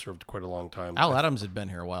else who had served quite a long time. Al Adams had been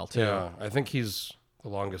here a while, too. Yeah, I think he's the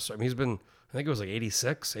longest. I mean, he's been, I think it was like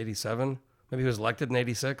 86, 87. Maybe he was elected in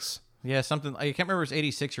 86. Yeah, something. I can't remember if it was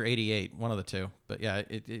 86 or 88, one of the two. But yeah, I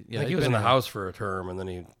think he was in the House for a term, and then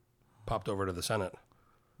he popped over to the Senate.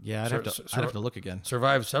 Yeah, I'd have to look again.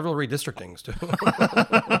 Survived several redistrictings, too.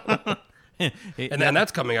 and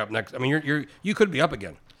that's coming up next. I mean, you could be up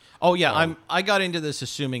again. Oh yeah, I got into this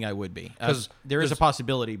assuming I would be, because there is a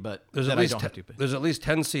possibility, but there's that at least I don't have to. There's at least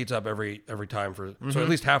 10 seats up every time so at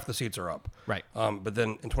least half the seats are up. Right. But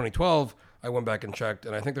then in 2012, I went back and checked,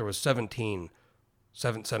 and I think there was 7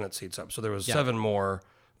 Senate seats up, so there was 7 more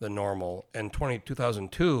than normal. And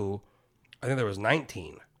 2002, I think there was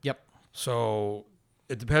 19. Yep. So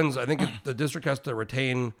it depends. I think the district has to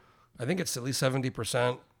retain. I think it's at least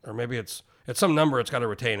 70%, or maybe it's some number it's got to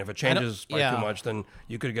retain. If it changes by too much, then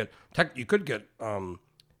you could get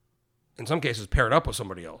in some cases paired up with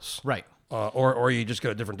somebody else. Right. Or you just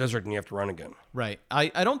get a different district and you have to run again. Right.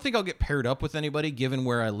 I don't think I'll get paired up with anybody given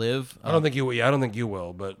where I live. I don't think you. Yeah, I don't think you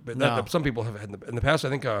will. But No. Some people have had in the past. I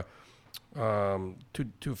think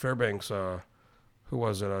two Fairbanks. Who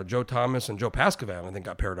was it? Joe Thomas and Joe Pascovan. I think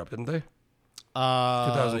got paired up, didn't they?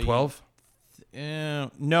 2012.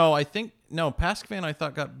 No, I think Pascovan I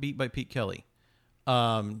thought got beat by Pete Kelly.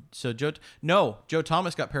 So Joe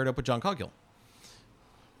Thomas got paired up with John Coghill.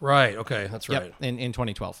 Right. Okay, that's right. Yep, in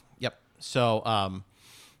 2012. Yep. So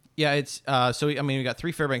it's so I mean we got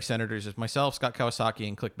 3 Fairbanks senators. It's myself, Scott Kawasaki,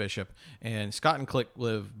 and Click Bishop. And Scott and Click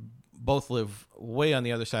both live way on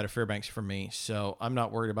the other side of Fairbanks from me, so I'm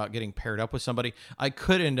not worried about getting paired up with somebody. I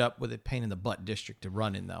could end up with a pain in the butt district to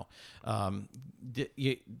run in, though.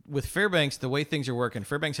 With Fairbanks, the way things are working,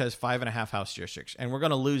 Fairbanks has 5.5 House districts, and we're going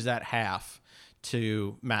to lose that half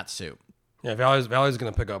to Matt's suit. Yeah, Valley's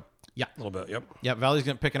going to pick up a little bit. Yep. Yeah, Valley's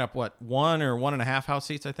going to picking up 1 or 1.5 House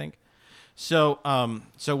seats, I think. So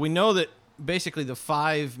we know that basically the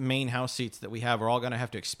 5 main House seats that we have are all going to have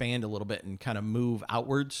to expand a little bit and kind of move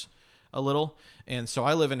outwards a little. And so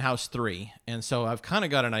I live in House 3, and so I've kind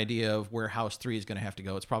of got an idea of where House 3 is going to have to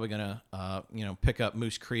go. It's probably going to pick up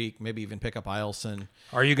Moose Creek, maybe even pick up Eielson.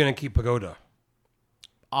 Are you going to keep Pagoda?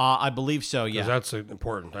 I believe so, yeah. That's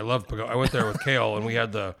important. I love Pagoda. I went there with Kale, and we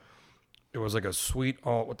had it was like a sweet,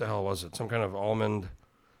 what the hell was it? Some kind of almond.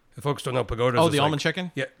 If folks don't know, Pagoda. Oh, the almond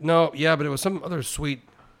chicken? Yeah, no, yeah, but it was some other sweet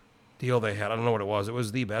deal they had. I don't know what it was. It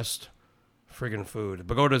was the best friggin' food.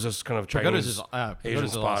 Pagoda's this kind of Pagoda's Chinese Pagoda's Asian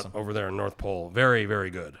is spot awesome. over there in North Pole. Very, very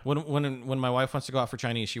good. When my wife wants to go out for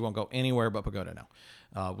Chinese, she won't go anywhere but Pagoda now.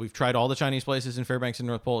 We've tried all the Chinese places in Fairbanks and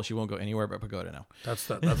North Pole. She won't go anywhere but Pagoda now. That's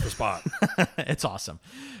the spot. It's awesome.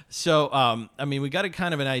 So, I mean, we got a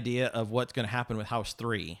kind of an idea of what's going to happen with House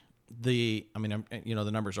 3. The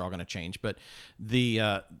numbers are all going to change, but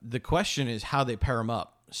the question is how they pair them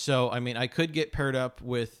up. So, I mean, I could get paired up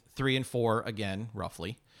with 3 and 4 again,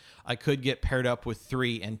 roughly. I could get paired up with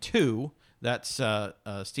 3 and 2. That's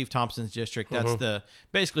Steve Thompson's district. That's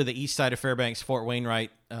basically the east side of Fairbanks, Fort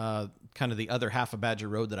Wainwright, kind of the other half of Badger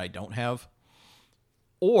Road that I don't have.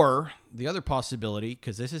 Or the other possibility,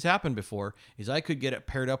 because this has happened before, is I could get it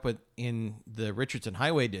paired up with in the Richardson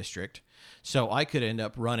Highway District. So I could end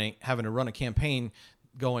up having to run a campaign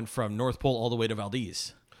going from North Pole all the way to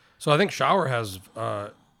Valdez. So I think Shower has I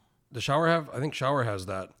think Shower has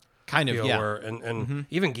that Kind of, deal yeah. where, and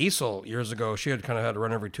even Giesel years ago, she had kind of had to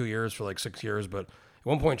run every 2 years for like 6 years, but at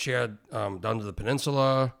one point she had down to the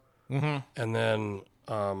peninsula, and then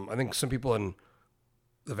I think some people in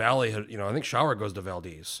the valley had, I think Shower goes to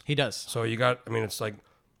Valdez. He does. So it's like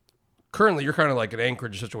currently you're kind of like an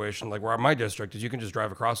Anchorage situation, like where my district is, you can just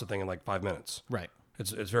drive across the thing in like 5 minutes. Right.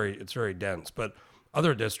 It's very dense, but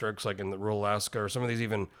other districts like in the rural Alaska or some of these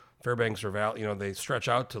even Fairbanks or Valley, they stretch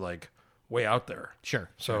out to like way out there. Sure.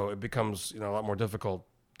 So it becomes, a lot more difficult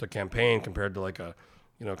to campaign compared to like a,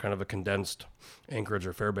 kind of a condensed Anchorage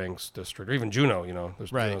or Fairbanks district, or even Juneau,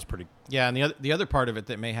 Right. Juneau's pretty. Yeah, and the other part of it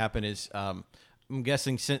that may happen is I'm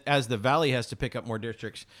guessing as the Valley has to pick up more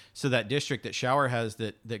districts, so that district that Shower has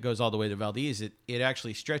that goes all the way to Valdez, it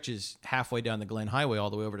actually stretches halfway down the Glen Highway all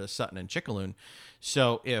the way over to Sutton and Chickaloon.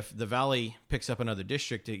 So if the Valley picks up another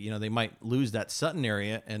district, they might lose that Sutton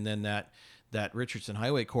area, and then that Richardson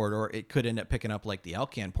Highway corridor, it could end up picking up like the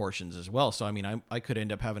Alcan portions as well. So, I mean, I could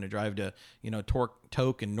end up having to drive to,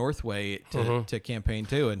 Tok and Northway to campaign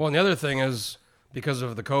too. And Well, and the other thing is because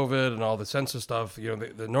of the COVID and all the census stuff,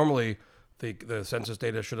 normally the census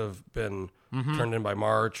data should have been turned in by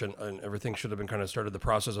March, and everything should have been kind of started. The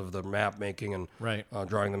process of the map making and Right.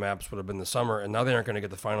 Drawing the maps would have been the summer, and now they aren't going to get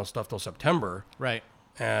the final stuff till September. right,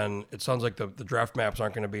 And it sounds like the draft maps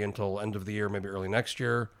aren't going to be until end of the year, maybe early next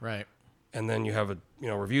year. right, And then you have a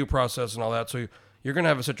review process and all that. So you're going to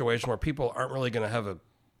have a situation where people aren't really going to have a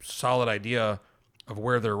solid idea of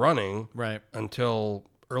where they're running right, until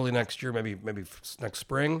early next year, maybe next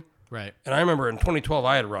spring. right. And I remember in 2012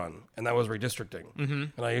 I had run, and that was redistricting.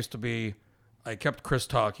 And I kept Chris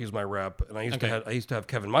Talk, he was my rep, and I used to have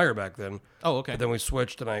Kevin Meyer back then. Oh, okay. But then we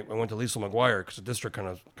switched, and I went to Liesl McGuire because the district kind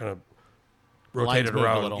of lines rotated moved a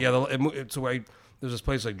around. little. Yeah, there's this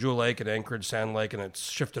place like Jewel Lake and Anchorage, Sand Lake, and it's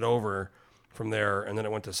shifted over from there, and then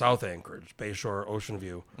it went to South Anchorage, Bayshore, Ocean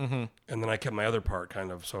View, and then I kept my other part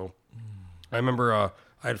kind of. So I remember I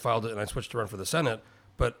had filed it, and I switched to run for the Senate,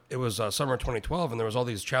 but it was summer 2012, and there was all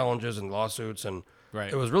these challenges and lawsuits, and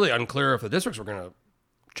Right. it was really unclear if the districts were going to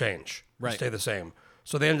change, or Right. stay the same.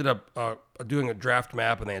 So they ended up doing a draft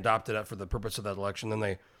map, and they adopted it for the purpose of that election. Then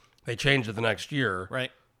they changed it the next year.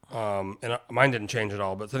 Right. And mine didn't change at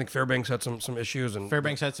all, but I think Fairbanks had some issues, and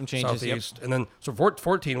Fairbanks had some changes. Yep. Southeast, and then so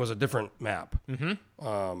 14 was a different map, and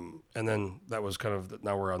then that was kind of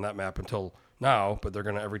now we're on that map until now. But they're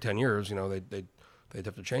gonna every 10 years, they'd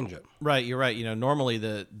have to change it. Right, you're right. Normally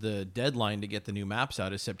the deadline to get the new maps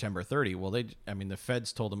out is September 30. Well, the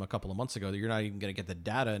feds told them a couple of months ago that you're not even going to get the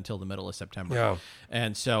data until the middle of September. Yeah.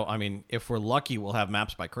 And so, if we're lucky, we'll have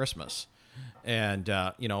maps by Christmas. And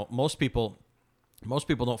most people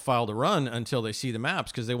don't file to run until they see the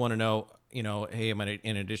maps because they want to know, hey, am I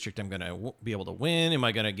in a district I'm going to be able to win? Am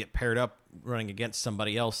I going to get paired up running against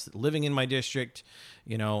somebody else living in my district?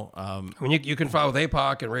 You can file with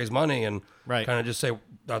APOC and raise money and Right. kind of just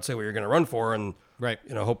not say what you're going to run for, and Right.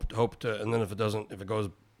 hope to, and then if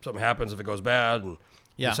something happens, if it goes bad, and you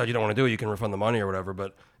Yeah. decide you don't want to do it, you can refund the money or whatever.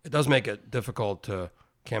 But it does make it difficult to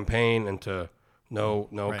campaign and to know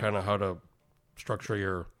Right. kind of how to structure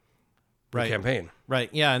your Right. campaign. Right.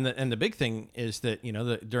 Yeah. And the big thing is that,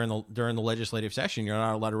 during the legislative session, you're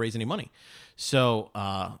not allowed to raise any money. So,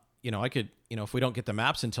 I could, if we don't get the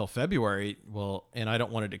maps until February, and I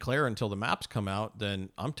don't want to declare until the maps come out, then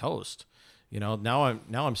I'm toast. Now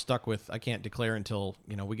I'm stuck with, I can't declare until,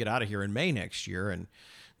 we get out of here in May next year. And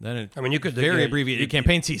then You could very abbreviated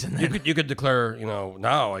campaign season. Then. You could declare,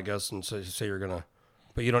 now I guess, and say you're gonna,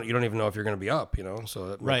 but you don't even know if you're gonna be up, so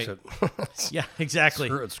that makes Right. it Yeah, exactly.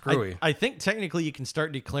 It's screwy. I think technically you can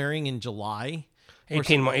start declaring in July.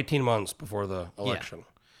 18 months before the election.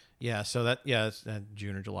 Yeah. So it's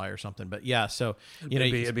June or July or something. But yeah, so,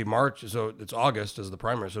 It'd be March, so it's August is the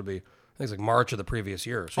primary. So it'd be, I think it's like March of the previous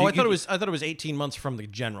year. So I thought it was 18 months from the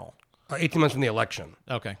general. 18 months from the election.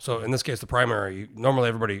 Okay. So in this case, the primary, normally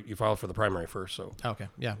everybody, you file for the primary first. So Okay.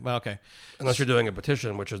 Yeah. Well, okay. unless you're doing a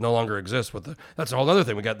petition, which is no longer exists that's a whole other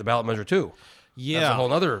thing. We got the ballot measure too. Yeah. That's a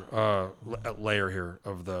whole other layer here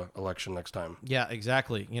of the election next time. Yeah,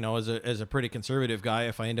 exactly. As a pretty conservative guy,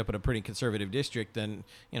 if I end up in a pretty conservative district, then,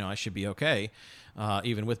 I should be okay,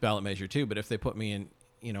 even with ballot measure 2. But if they put me in,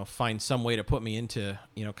 find some way to put me into,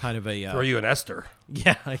 kind of a... Throw you an Esther.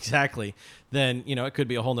 Yeah, exactly. Then, it could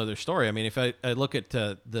be a whole nother story. I mean, if I look at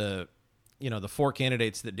the 4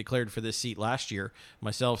 candidates that declared for this seat last year,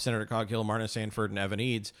 myself, Senator Coghill, Marna Sanford, and Evan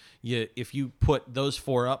Eads, if you put those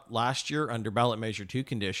 4 up last year under ballot measure 2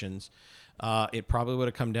 conditions, it probably would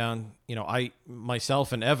have come down,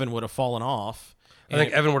 myself and Evan would have fallen off. I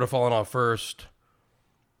think Evan would have fallen off first.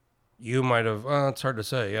 You might have. It's hard to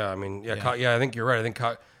say. Yeah, I mean, I think you're right.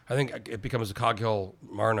 I think it becomes a Coghill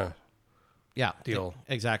Marna. Yeah, deal.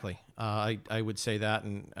 Exactly. I would say that,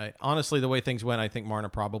 and honestly, the way things went, I think Marna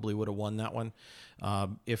probably would have won that one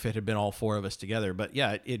if it had been all 4 of us together. But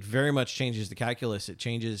yeah, it very much changes the calculus. It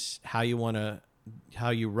changes how you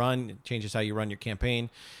run. It changes how you run your campaign.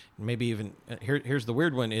 Maybe even here's the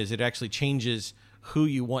weird one: is it actually changes who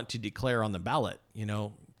you want to declare on the ballot. Do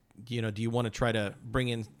you want to try to bring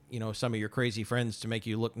in some of your crazy friends to make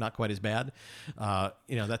you look not quite as bad?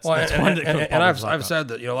 That's one. And I've said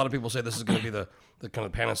that a lot of people say this is going to be the kind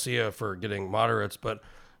of panacea for getting moderates, but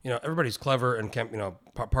everybody's clever, and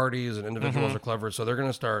parties and individuals are clever, so they're going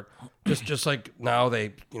to start just like now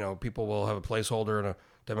people will have a placeholder in a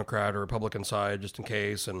Democrat or Republican side just in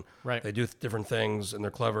case, and they do different things, and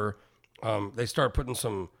they're clever. They start putting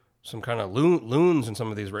some kind of loons in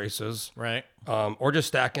some of these races, right? Or just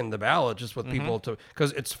stacking the ballot just with people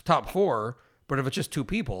because it's top 4. But if it's just 2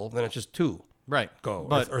 people, then it's just 2, right? Go,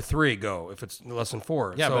 or 3 go if it's less than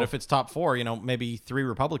 4. Yeah, but if it's top 4, maybe 3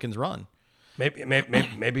 Republicans run.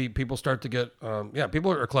 Maybe people start to get.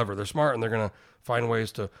 People are clever. They're smart, and they're gonna find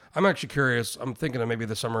ways to. I'm actually curious. I'm thinking of maybe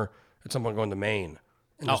this summer at some point going to Maine.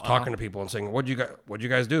 And just talking to people and saying, "What'd you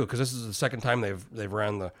guys do?" Because this is the second time they've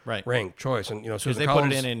ran the ranked choice, and Susan they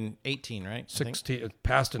Collins put it in 18, right? 16, it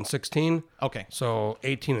passed in 16. Okay, so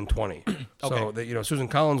 18 and 20. So Susan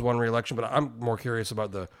Collins won re-election, but I'm more curious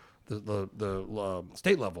about the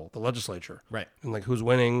state level, the legislature, right? And like who's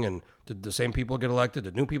winning, and did the same people get elected?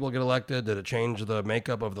 Did new people get elected? Did it change the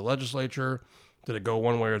makeup of the legislature? Did it go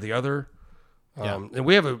one way or the other? And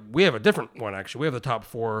we have a different one actually. We have the top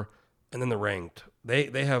 4, and then the ranked.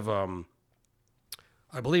 They have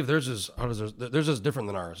I believe theirs is different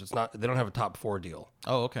than ours. It's not. They don't have a top 4 deal.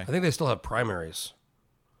 Oh, okay. I think they still have primaries.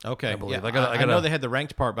 Okay, I believe. Yeah. I know they had the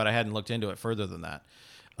ranked part, but I hadn't looked into it further than that.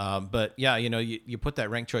 But yeah, you put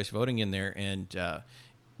that ranked choice voting in there, and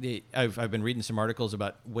I've been reading some articles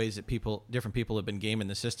about ways that different people have been gaming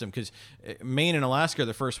the system, because Maine and Alaska are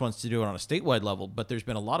the first ones to do it on a statewide level, but there's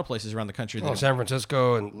been a lot of places around the country. San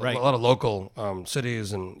Francisco and a lot of local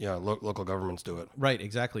cities and local governments do it. Right,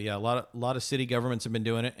 exactly. Yeah, a lot of city governments have been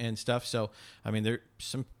doing it and stuff. So I mean,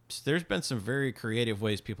 there's been some very creative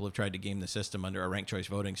ways people have tried to game the system under a ranked choice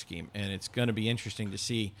voting scheme, and it's going to be interesting to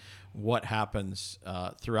see what happens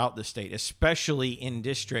throughout the state, especially in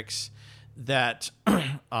districts that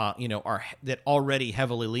that already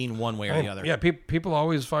heavily lean one way or the other. Yeah, people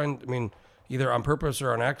always find. I mean, either on purpose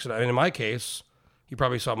or on accident. I mean, in my case, you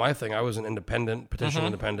probably saw my thing. I was an independent, petition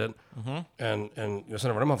independent, and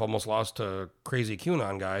Senator Imhoff almost lost to a crazy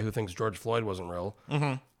QAnon guy who thinks George Floyd wasn't real.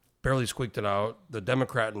 Barely squeaked it out. The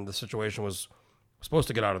Democrat in the situation was supposed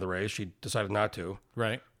to get out of the race. She decided not to.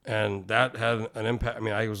 Right. And that had an impact. I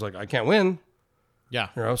mean, I was like, I can't win.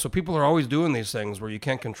 Yeah. So people are always doing these things where you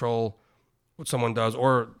can't control what someone does,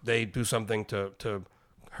 or they do something to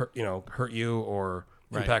hurt you or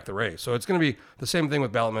impact the race. So it's going to be the same thing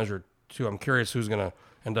with ballot measure 2. I'm curious who's going to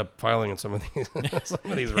end up filing in some of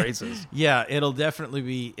these races. Yeah, it'll definitely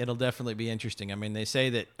be interesting. I mean, they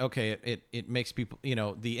say that it makes people,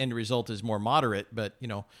 the end result is more moderate, but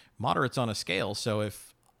moderate's on a scale. So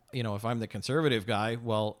if I'm the conservative guy,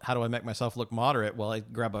 well, how do I make myself look moderate? Well, I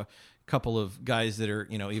grab a couple of guys that are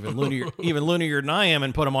even loonier than I am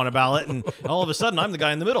and put them on a ballot, and all of a sudden I'm the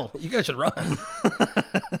guy in the middle. You guys should run.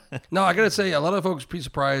 No, I gotta say, a lot of folks be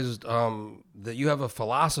surprised that you have a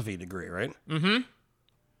philosophy degree, right?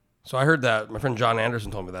 So I heard that. My friend John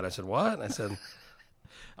Anderson told me that. I said, what? I said,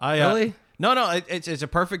 really? No, it's a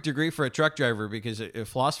perfect degree for a truck driver, because a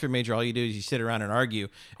philosophy major, all you do is you sit around and argue.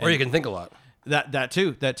 Or you can think a lot. That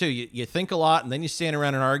too. You think a lot, and then you stand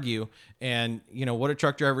around and argue. And what do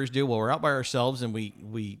truck drivers do? Well, we're out by ourselves, and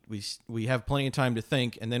we have plenty of time to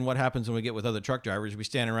think. And then what happens when we get with other truck drivers? We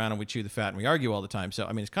stand around and we chew the fat and we argue all the time. So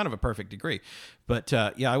I mean, it's kind of a perfect degree. But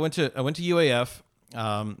I went to UAF.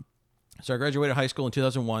 So I graduated high school in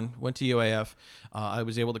 2001, went to UAF. I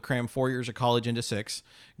was able to cram 4 years of college into 6,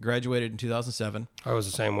 graduated in 2007. I was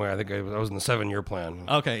the same way. I think I was in the 7-year plan.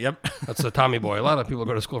 Okay, yep. That's the Tommy boy. A lot of people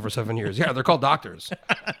go to school for 7 years. Yeah, they're called doctors.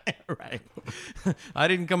 Right. I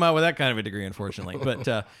didn't come out with that kind of a degree, unfortunately. But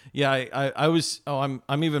I was.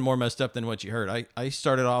 I'm even more messed up than what you heard. I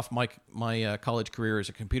started off my college career as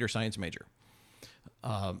a computer science major.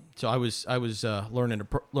 So I was learning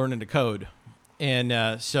to code.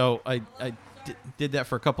 And so I did that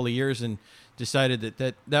for a couple of years and decided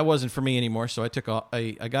that wasn't for me anymore. So I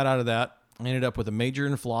got out of that. I ended up with a major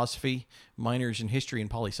in philosophy, minors in history and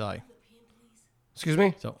poli-sci. Excuse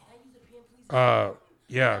me? So,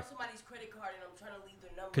 yeah. Somebody's credit card and I'm trying to leave their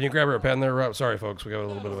number. Can you grab her a pen there, Rob? Sorry, folks. We got a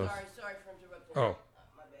little bit of a... Sorry for interrupting. Oh,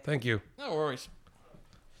 thank you. no worries.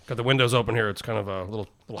 Got the windows open here. It's kind of a little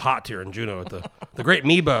hot here in Juneau at the Great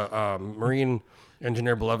MEBA Marine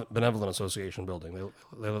Engineer Benevolent Association building.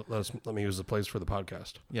 They let me use the place for the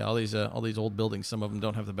podcast. Yeah, all these old buildings. Some of them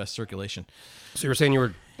don't have the best circulation. So you were saying you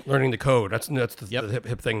were learning to code. That's the, Yep. the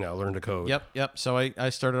hip thing now. Learn to code. Yep. So I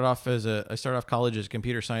started off college as a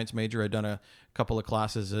computer science major. I'd done a couple of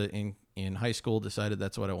classes in high school. Decided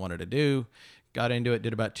that's what I wanted to do. Got into it.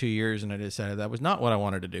 Did about 2 years, and I decided that was not what I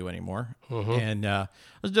wanted to do anymore. Mm-hmm. And I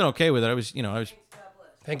was doing okay with it. I was.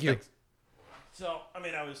 Thank you. So I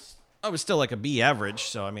mean, I was still like a B average.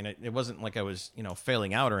 So I mean, it wasn't like I was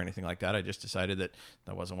failing out or anything like that. I just decided that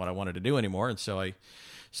wasn't what I wanted to do anymore, and so I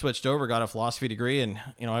switched over, got a philosophy degree, and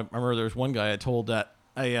I remember there was one guy I told that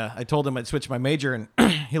I told him I'd switch my major, and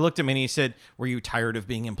he looked at me and he said, "Were you tired of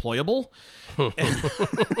being employable?"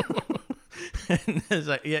 And I was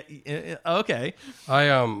like, yeah, okay.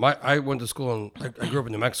 I went to school and I grew up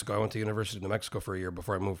in New Mexico. I went to University of New Mexico for a year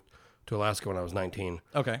before I moved to Alaska when I was 19.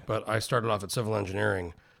 Okay. But I started off at civil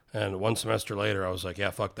engineering, and one semester later I was like,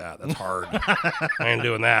 yeah, fuck that. That's hard. I ain't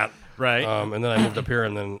doing that. Right. And then I moved up here,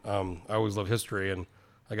 and then I always loved history, and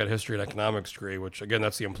I got a history and economics degree, which again,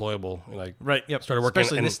 that's the employable. And I Right. Yep. started working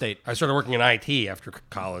Especially in this state. I started working in IT after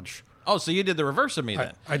college. Oh, so you did the reverse of me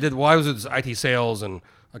then? I did. Well, I was in IT sales and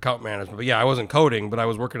account management, but yeah, I wasn't coding, but I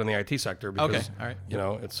was working in the IT sector because Okay, all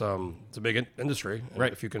right. it's a big industry. And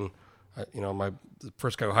Right. if you can, the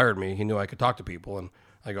first guy who hired me, he knew I could talk to people, and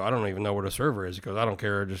I go, I don't even know what a server is. He goes, I don't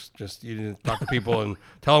care. Just you need to talk to people and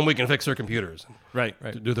tell them we can fix their computers, and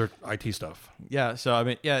Right. do their IT stuff. Yeah. So I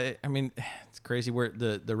mean, it's crazy where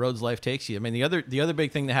the roads life takes you. I mean, the other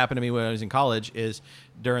big thing that happened to me when I was in college is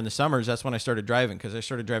during the summers. That's when I started driving, because I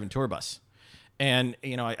started driving tour bus. And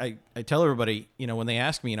I tell everybody, when they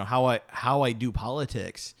ask me, how I do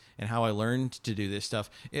politics and how I learned to do this stuff,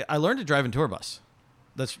 I learned to drive in tour bus.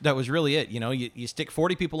 That was really it. You stick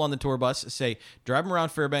 40 people on the tour bus, say, drive them around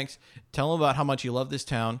Fairbanks, tell them about how much you love this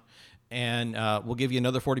town, and we'll give you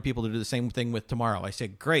another 40 people to do the same thing with tomorrow. I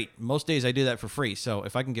said, great. Most days I do that for free, so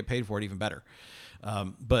if I can get paid for it, even better.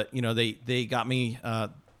 But they got me.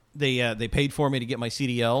 They paid for me to get my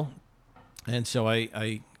CDL, and so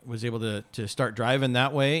I was able to start driving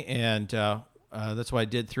that way, and that's what I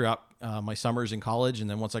did throughout my summers in college. And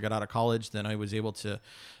then once I got out of college, then I was able to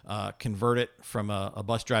convert it from a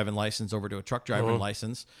bus driving license over to a truck driving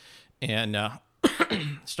license, and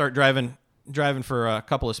start driving for a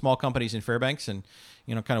couple of small companies in Fairbanks, and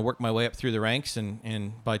kind of work my way up through the ranks.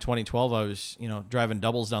 And by 2012, I was driving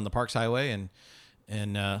doubles down the Parks Highway, and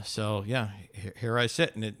so yeah, here I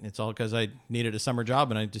sit, and it's all because I needed a summer job,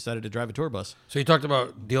 and I decided to drive a tour bus. So you talked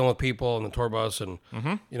about dealing with people and the tour bus, and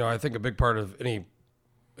I think a big part of any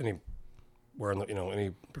where in the,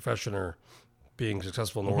 any profession or being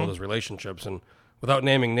successful in the world is relationships. And without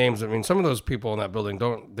naming names, I mean, some of those people in that building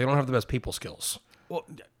don't have the best people skills. Well,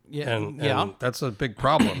 yeah, and that's a big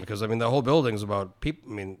problem because I mean the whole building's about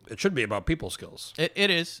people. I mean, it should be about people skills. It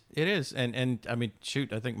is, and I mean,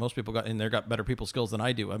 shoot, I think most people got better people skills than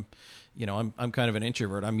I do. I'm kind of an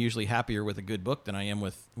introvert. I'm usually happier with a good book than I am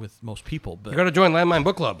with most people. But You got to join Landmine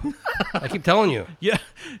Book Club. I keep telling you. yeah,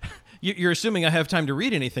 you're assuming I have time to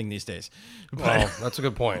read anything these days. Well, that's a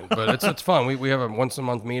good point, but it's fun. We have a once a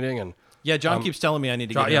month meeting, and yeah, John keeps telling me I need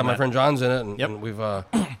to get. Yeah, on my that. friend John's in it, and, Yep. and we've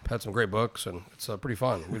had some great books, and it's pretty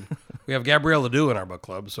fun. We have Gabrielle Ledoux in our book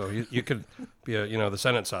club, so you could be the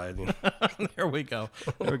Senate side. There we go.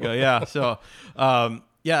 Yeah. So,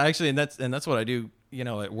 actually, and that's what I do.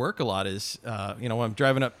 At work a lot is, when I'm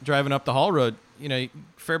driving up the Hall Road.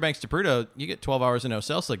 Fairbanks to Prudhoe, you get 12 hours of no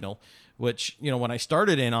cell signal. which, when I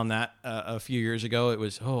started in on that a few years ago, it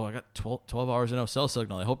was, I got 12 hours of no cell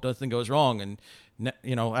signal. I hope nothing goes wrong. And,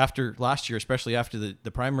 after last year, especially after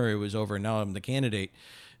the primary was over, and now I'm the candidate.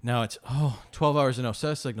 Now it's 12 hours of no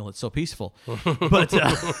cell signal. It's so peaceful. But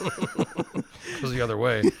It was the other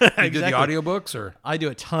way. You do the audiobooks, or I do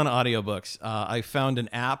a ton of audiobooks. I found an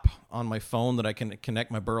app on my phone that I can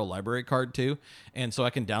connect my Burrow library card to, and so I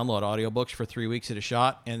can download audiobooks for 3 weeks at a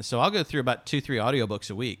shot. And so I'll go through about 2-3 audiobooks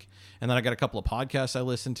a week, and then I got a couple of podcasts I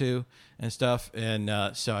listen to and stuff.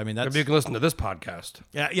 And so I mean, that's maybe you can listen to this podcast.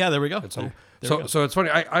 Yeah. There we go. So it's funny.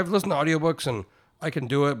 I've listened to audiobooks and I can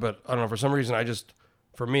do it, but I don't know, for some reason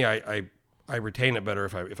for me I retain it better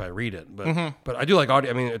if I read it. But but I do like audio.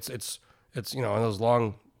 I mean, it's on those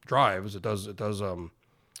long drives, it does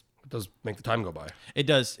make the time go by. It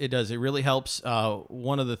does. It really helps.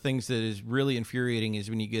 One of the things that is really infuriating is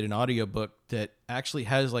when you get an audiobook that actually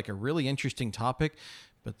has like a really interesting topic,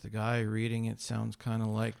 but the guy reading it sounds kind of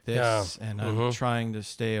like this, and I'm trying to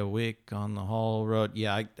stay awake on the Hall Road.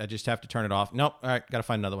 Yeah, I just have to turn it off. Nope. All right, got to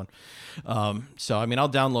find another one. So, I mean, I'll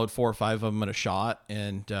download 4 or 5 of them at a shot,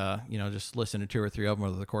 and just listen to 2 or 3 of them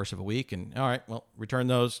over the course of a week. And all right, well, return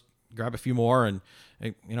those, grab a few more, and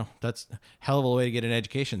that's a hell of a way to get an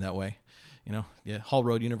education that way. Hall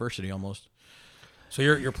Road University almost. So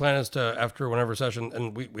your plan is to, after whenever session,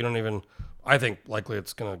 and we don't even, I think likely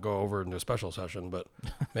it's going to go over into a special session, but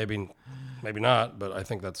maybe not, but I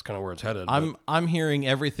think that's kind of where it's headed. I'm hearing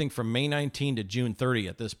everything from May 19 to June 30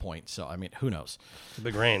 at this point. So, I mean, who knows? It's a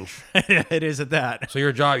big range. It is at that. So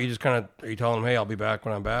your job, you just are you telling them, hey, I'll be back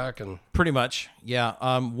when I'm back? And pretty much.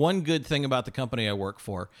 Yeah. One good thing about the company I work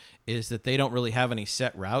for is that they don't really have any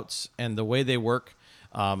set routes, and the way they work,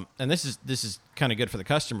 and this is kind of good for the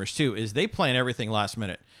customers too, is they plan everything last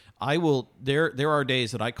minute. There are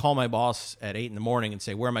days that I call my boss at 8 a.m. and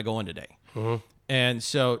say, where am I going today? And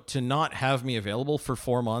so to not have me available for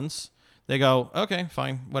 4 months, they go, okay,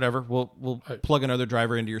 fine, whatever. We'll plug another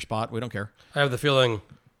driver into your spot. We don't care. I have the feeling,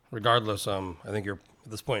 regardless, I think you're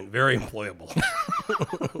at this point very employable.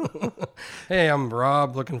 Hey, I'm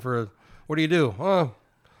Rob, looking for what do you do?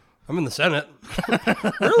 I'm in the Senate.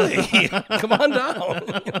 Really? Come on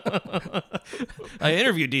down. I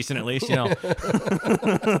interviewed decent at least,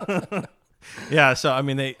 Yeah, so I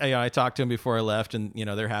mean, I talked to them before I left, and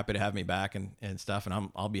they're happy to have me back and stuff,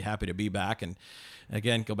 and I'll be happy to be back, and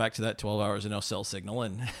again, go back to that 12 hours of no cell signal,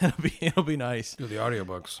 and it'll be nice. Do the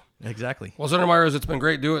audiobooks. Exactly. Well, Senator Myers, it's been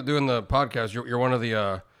great doing the podcast. You're one of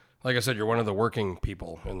the like I said, you're one of the working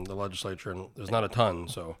people in the legislature, and there's not a ton.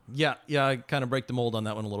 So yeah, I kind of break the mold on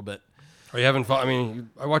that one a little bit. Are you having fun? I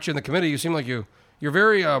mean, I watch you in the committee. You seem like you're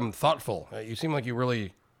very thoughtful. You seem like you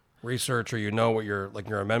really research, or what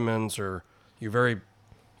your amendments, or you very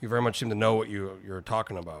much seem to know what you're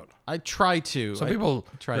talking about. I try to. Some people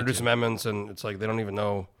introduce amendments, and it's like they don't even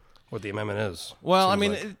know what the amendment is. Well, I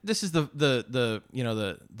mean, this is the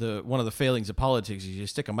one of the failings of politics is you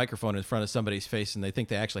stick a microphone in front of somebody's face and they think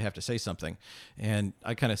they actually have to say something. And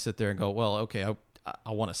I kind of sit there and go, well, okay,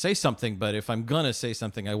 I want to say something, but if I'm going to say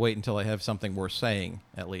something, I wait until I have something worth saying,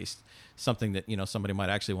 at least something that, somebody might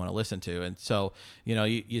actually want to listen to. And so,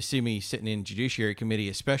 you see me sitting in Judiciary Committee,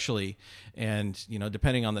 especially, and,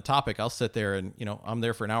 depending on the topic, I'll sit there and, I'm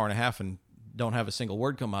there for an hour and a half and don't have a single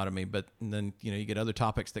word come out of me, but then you get other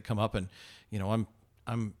topics that come up, and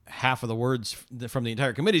I'm half of the words from the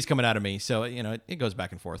entire committee's coming out of me, so it goes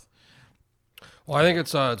back and forth. Well, I think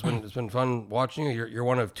it's been fun watching you. You're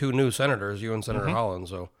one of 2 new senators, you and Senator Holland.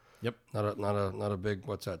 So yep, not a big,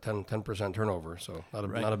 what's that, 10% turnover. So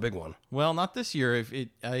not a big one. Well, not this year.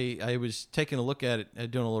 I was taking a look at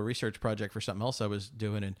it, doing a little research project for something else I was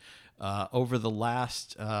doing, and over the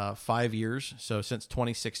last 5 years, so since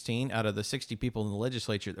 2016, out of the 60 people in the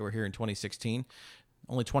legislature that were here in 2016,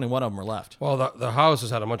 only 21 of them are left. Well, the House has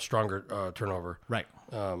had a much stronger turnover. Right.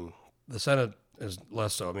 The Senate is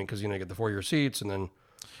less so. I mean, because you get the 4-year seats, and then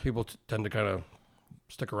people tend to kind of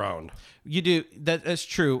stick around. You do. That's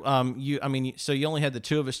true. So you only had the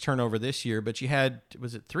 2 of us turn over this year, but you had,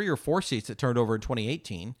 was it 3 or 4 seats that turned over in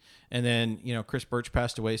 2018, and then Chris Birch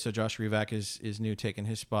passed away, so Josh Revak is new, taking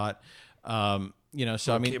his spot. So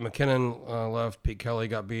McKinnon left. Pete Kelly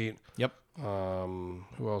got beat. Yep.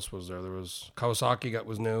 Who else was there? There was Kawasaki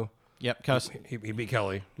was new. Yep. He beat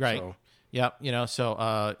Kelly. Right. So. Yep.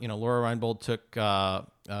 Laura Reinbold took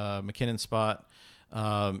McKinnon's spot. So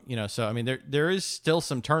I mean, there is still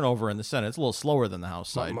some turnover in the Senate. It's a little slower than the House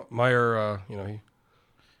side. Meyer,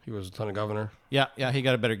 He was lieutenant governor. Yeah, he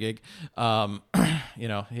got a better gig. You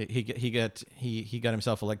know, he got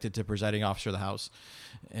himself elected to presiding officer of the House,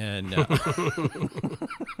 and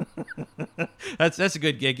that's a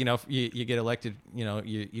good gig. You know, you get elected. You know,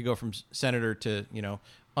 you go from senator to, you know,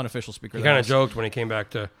 unofficial speaker. He kind of joked when he came back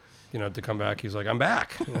to come back. He's like, I'm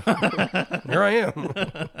back. Here I am.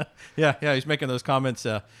 Yeah. He's making those comments.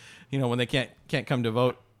 You know, when they can't come to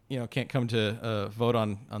vote. You know, can't come to vote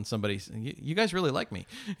on somebody. You guys really like me.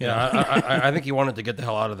 I think he wanted to get the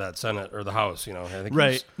hell out of that Senate or the House. You know, I think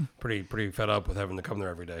right. He was pretty fed up with having to come there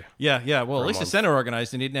every day. Yeah. Well, at least the Senate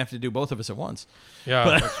organized and he didn't have to do both of us at once.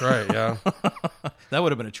 Yeah, that's right. Yeah, that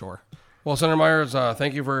would have been a chore. Well, Senator Myers,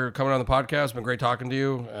 thank you for coming on the podcast. It's been great talking to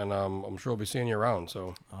you, and I'm sure we'll be seeing you around.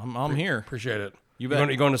 So I'm here. Appreciate it. You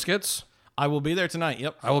bet. You going to Skits? I will be there tonight.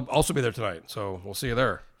 Yep. I will also be there tonight, so we'll see you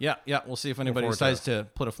there. Yeah. We'll see if anybody decides to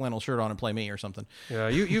put a flannel shirt on and play me or something. Yeah,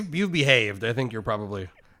 you've behaved. I think you're probably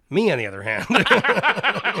me on the other hand.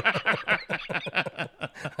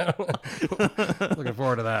 Looking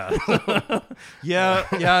forward to that. Yeah.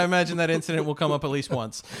 I imagine that incident will come up at least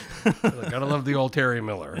once. Gotta love the old Terry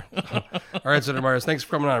Miller. All right, Senator Myers, thanks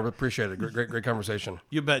for coming on. I appreciate it. Great conversation.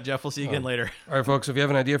 You bet, Jeff. We'll see you again later. All right, folks, if you have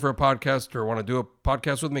an idea for a podcast or want to do a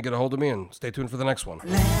podcast with me, get a hold of me and stay tuned for the next one.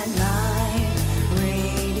 Landline.